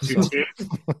team. That's your team.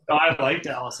 I like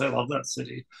Dallas. I love that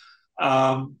city.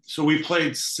 So we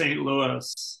played St.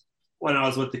 Louis when I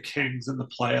was with the Kings in the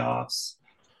playoffs.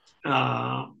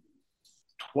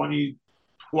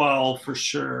 2012 for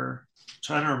sure. I'm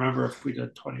trying to remember if we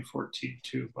did 2014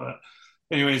 too, but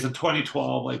anyways, in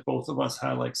 2012, like both of us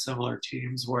had like similar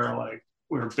teams where like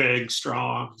we were big,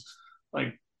 strong,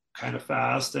 like kind of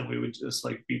fast, and we would just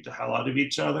like beat the hell out of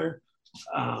each other.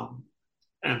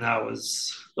 And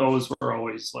those were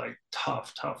always like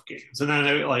tough games. And then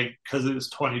because it was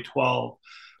 2012,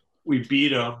 we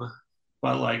beat them,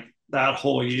 but like that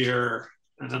whole year,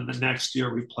 and then the next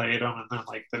year we played them, and then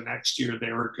like the next year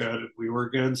they were good and we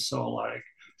were good. So like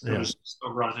it was just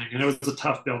a running, and it was a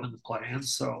tough building to play in.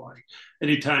 So like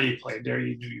anytime you played there,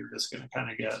 you knew you were just going to kind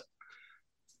of get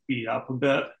beat up a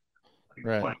bit.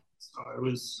 Playing. So it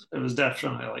was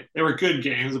definitely like they were good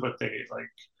games, but they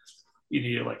like you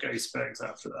needed like ice bags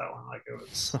after that one. Like it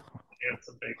was they had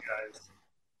some big guys.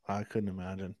 I couldn't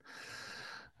imagine.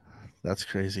 That's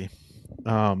crazy.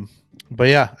 But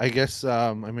yeah, I guess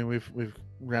I mean we've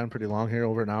ran pretty long here,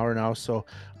 over an hour now. So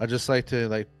I'd just like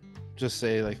to just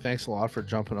say thanks a lot for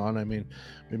jumping on. I mean,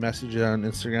 we messaged you on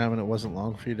Instagram, and it wasn't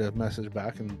long for you to message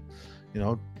back and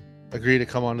agree to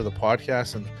come onto the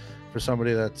podcast. And for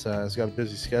somebody that's has got a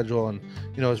busy schedule and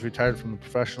is retired from the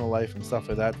professional life and stuff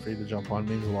like that, for you to jump on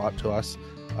means a lot to us.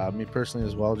 Me personally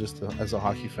as well, just as a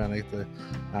hockey fan, I get to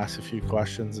ask a few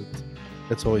questions.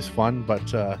 It's always fun.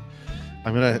 But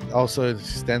I'm gonna also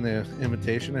extend the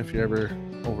invitation, if you're ever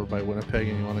over by Winnipeg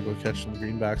and you want to go catch some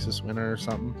greenbacks this winter or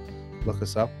something, look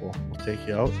us up. We'll take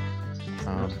you out.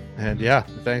 And yeah,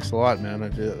 thanks a lot, man.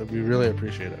 We really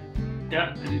appreciate it.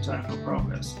 Yeah, anytime. No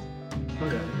problem, guys.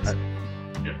 Okay.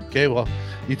 Okay, well,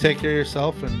 you take care of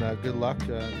yourself, and good luck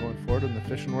going forward in the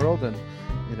fishing world. And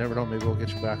you never know, maybe we'll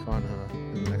get you back on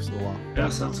in the next little while. Yeah,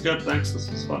 sounds good. Thanks. This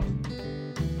was fun.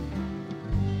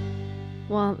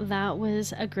 Well, that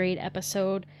was a great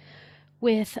episode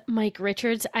with Mike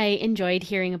Richards. I enjoyed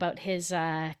hearing about his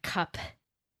cup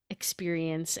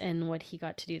experience and what he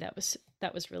got to do. That was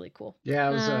really cool. Yeah,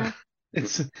 it was.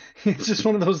 It's just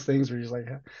one of those things where he's like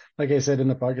I said in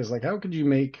the podcast, like, how could you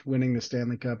make winning the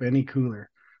Stanley Cup any cooler?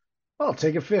 Well,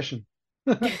 take it fishing.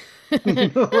 I'll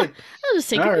just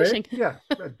take it fishing. Yeah,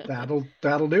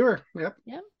 that'll do her. Yep.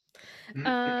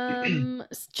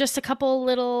 Just a couple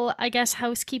little, I guess,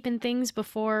 housekeeping things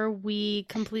before we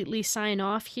completely sign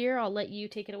off here. I'll let you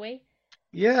take it away.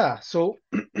 Yeah, so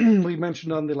we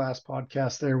mentioned on the last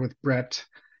podcast there with Brett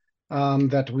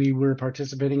that we were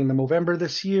participating in the Movember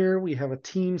this year. We have a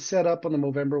team set up on the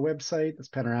Movember website. That's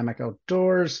Panoramic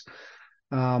Outdoors.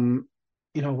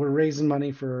 We're raising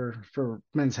money for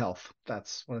men's health.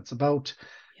 That's what it's about.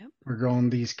 Yep. We're growing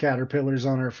these caterpillars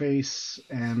on our face,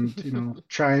 and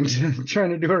trying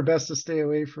to do our best to stay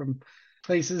away from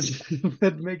places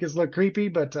that make us look creepy.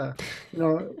 But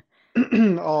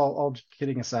all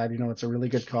kidding aside, it's a really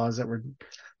good cause that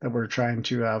we're trying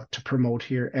to promote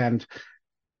here, and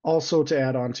also to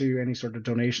add on to any sort of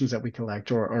donations that we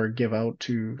collect or give out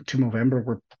to Movember.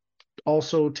 We're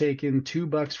also taking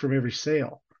 $2 from every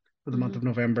sale for the month of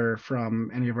November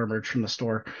from any of our merch from the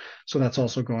store. So that's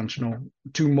also going to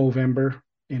Movember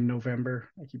in November.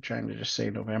 I keep trying to just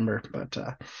say November, but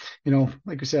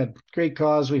like we said, great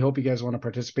cause. We hope you guys want to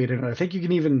participate in it. I think you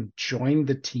can even join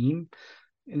the team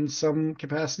in some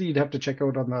capacity. You'd have to check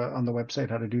out on the website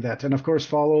how to do that. And of course,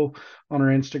 follow on our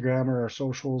Instagram or our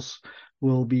socials.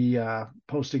 We'll be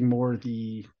posting more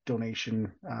the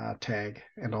donation tag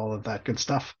and all of that good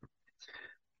stuff.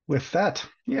 With that,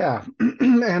 yeah.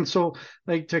 And so,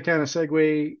 like, to kind of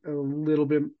segue a little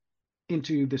bit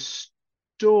into the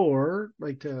store,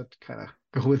 like to kind of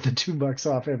go with the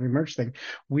 $2 off every merch thing,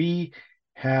 we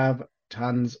have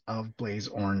tons of Blaze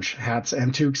Orange hats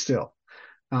and toques still.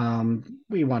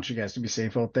 We want you guys to be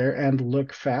safe out there and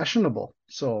look fashionable.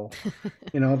 So,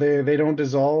 they don't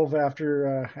dissolve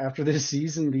after this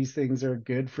season. These things are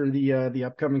good for the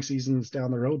upcoming seasons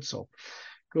down the road. So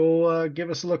go give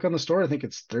us a look on the store. I think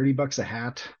it's $30 a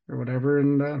hat or whatever.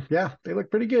 And yeah, they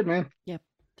look pretty good, man. Yep.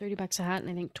 $30 a hat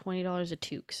and I think $20 a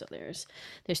toque. So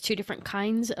there's two different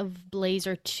kinds of Blaze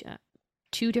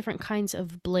two different kinds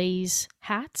of Blaze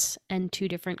hats and two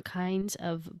different kinds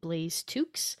of Blaze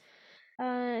toques.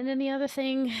 And then the other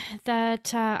thing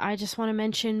that I just want to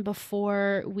mention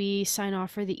before we sign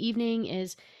off for the evening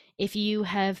is if you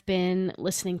have been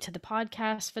listening to the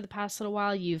podcast for the past little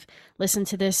while, you've listened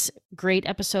to this great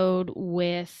episode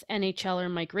with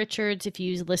NHLer Mike Richards, if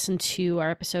you listened to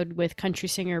our episode with country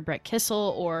singer Brett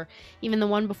Kissel, or even the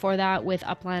one before that with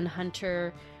upland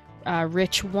hunter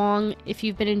Rich Wong, if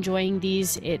you've been enjoying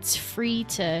these, it's free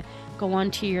to go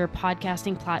onto your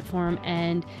podcasting platform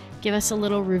and give us a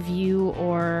little review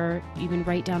or even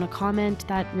write down a comment.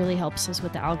 That really helps us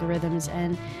with the algorithms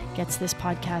and gets this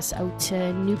podcast out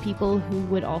to new people who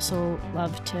would also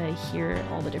love to hear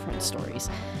all the different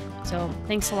stories. So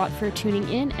thanks a lot for tuning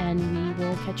in, and we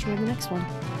will catch you in the next one.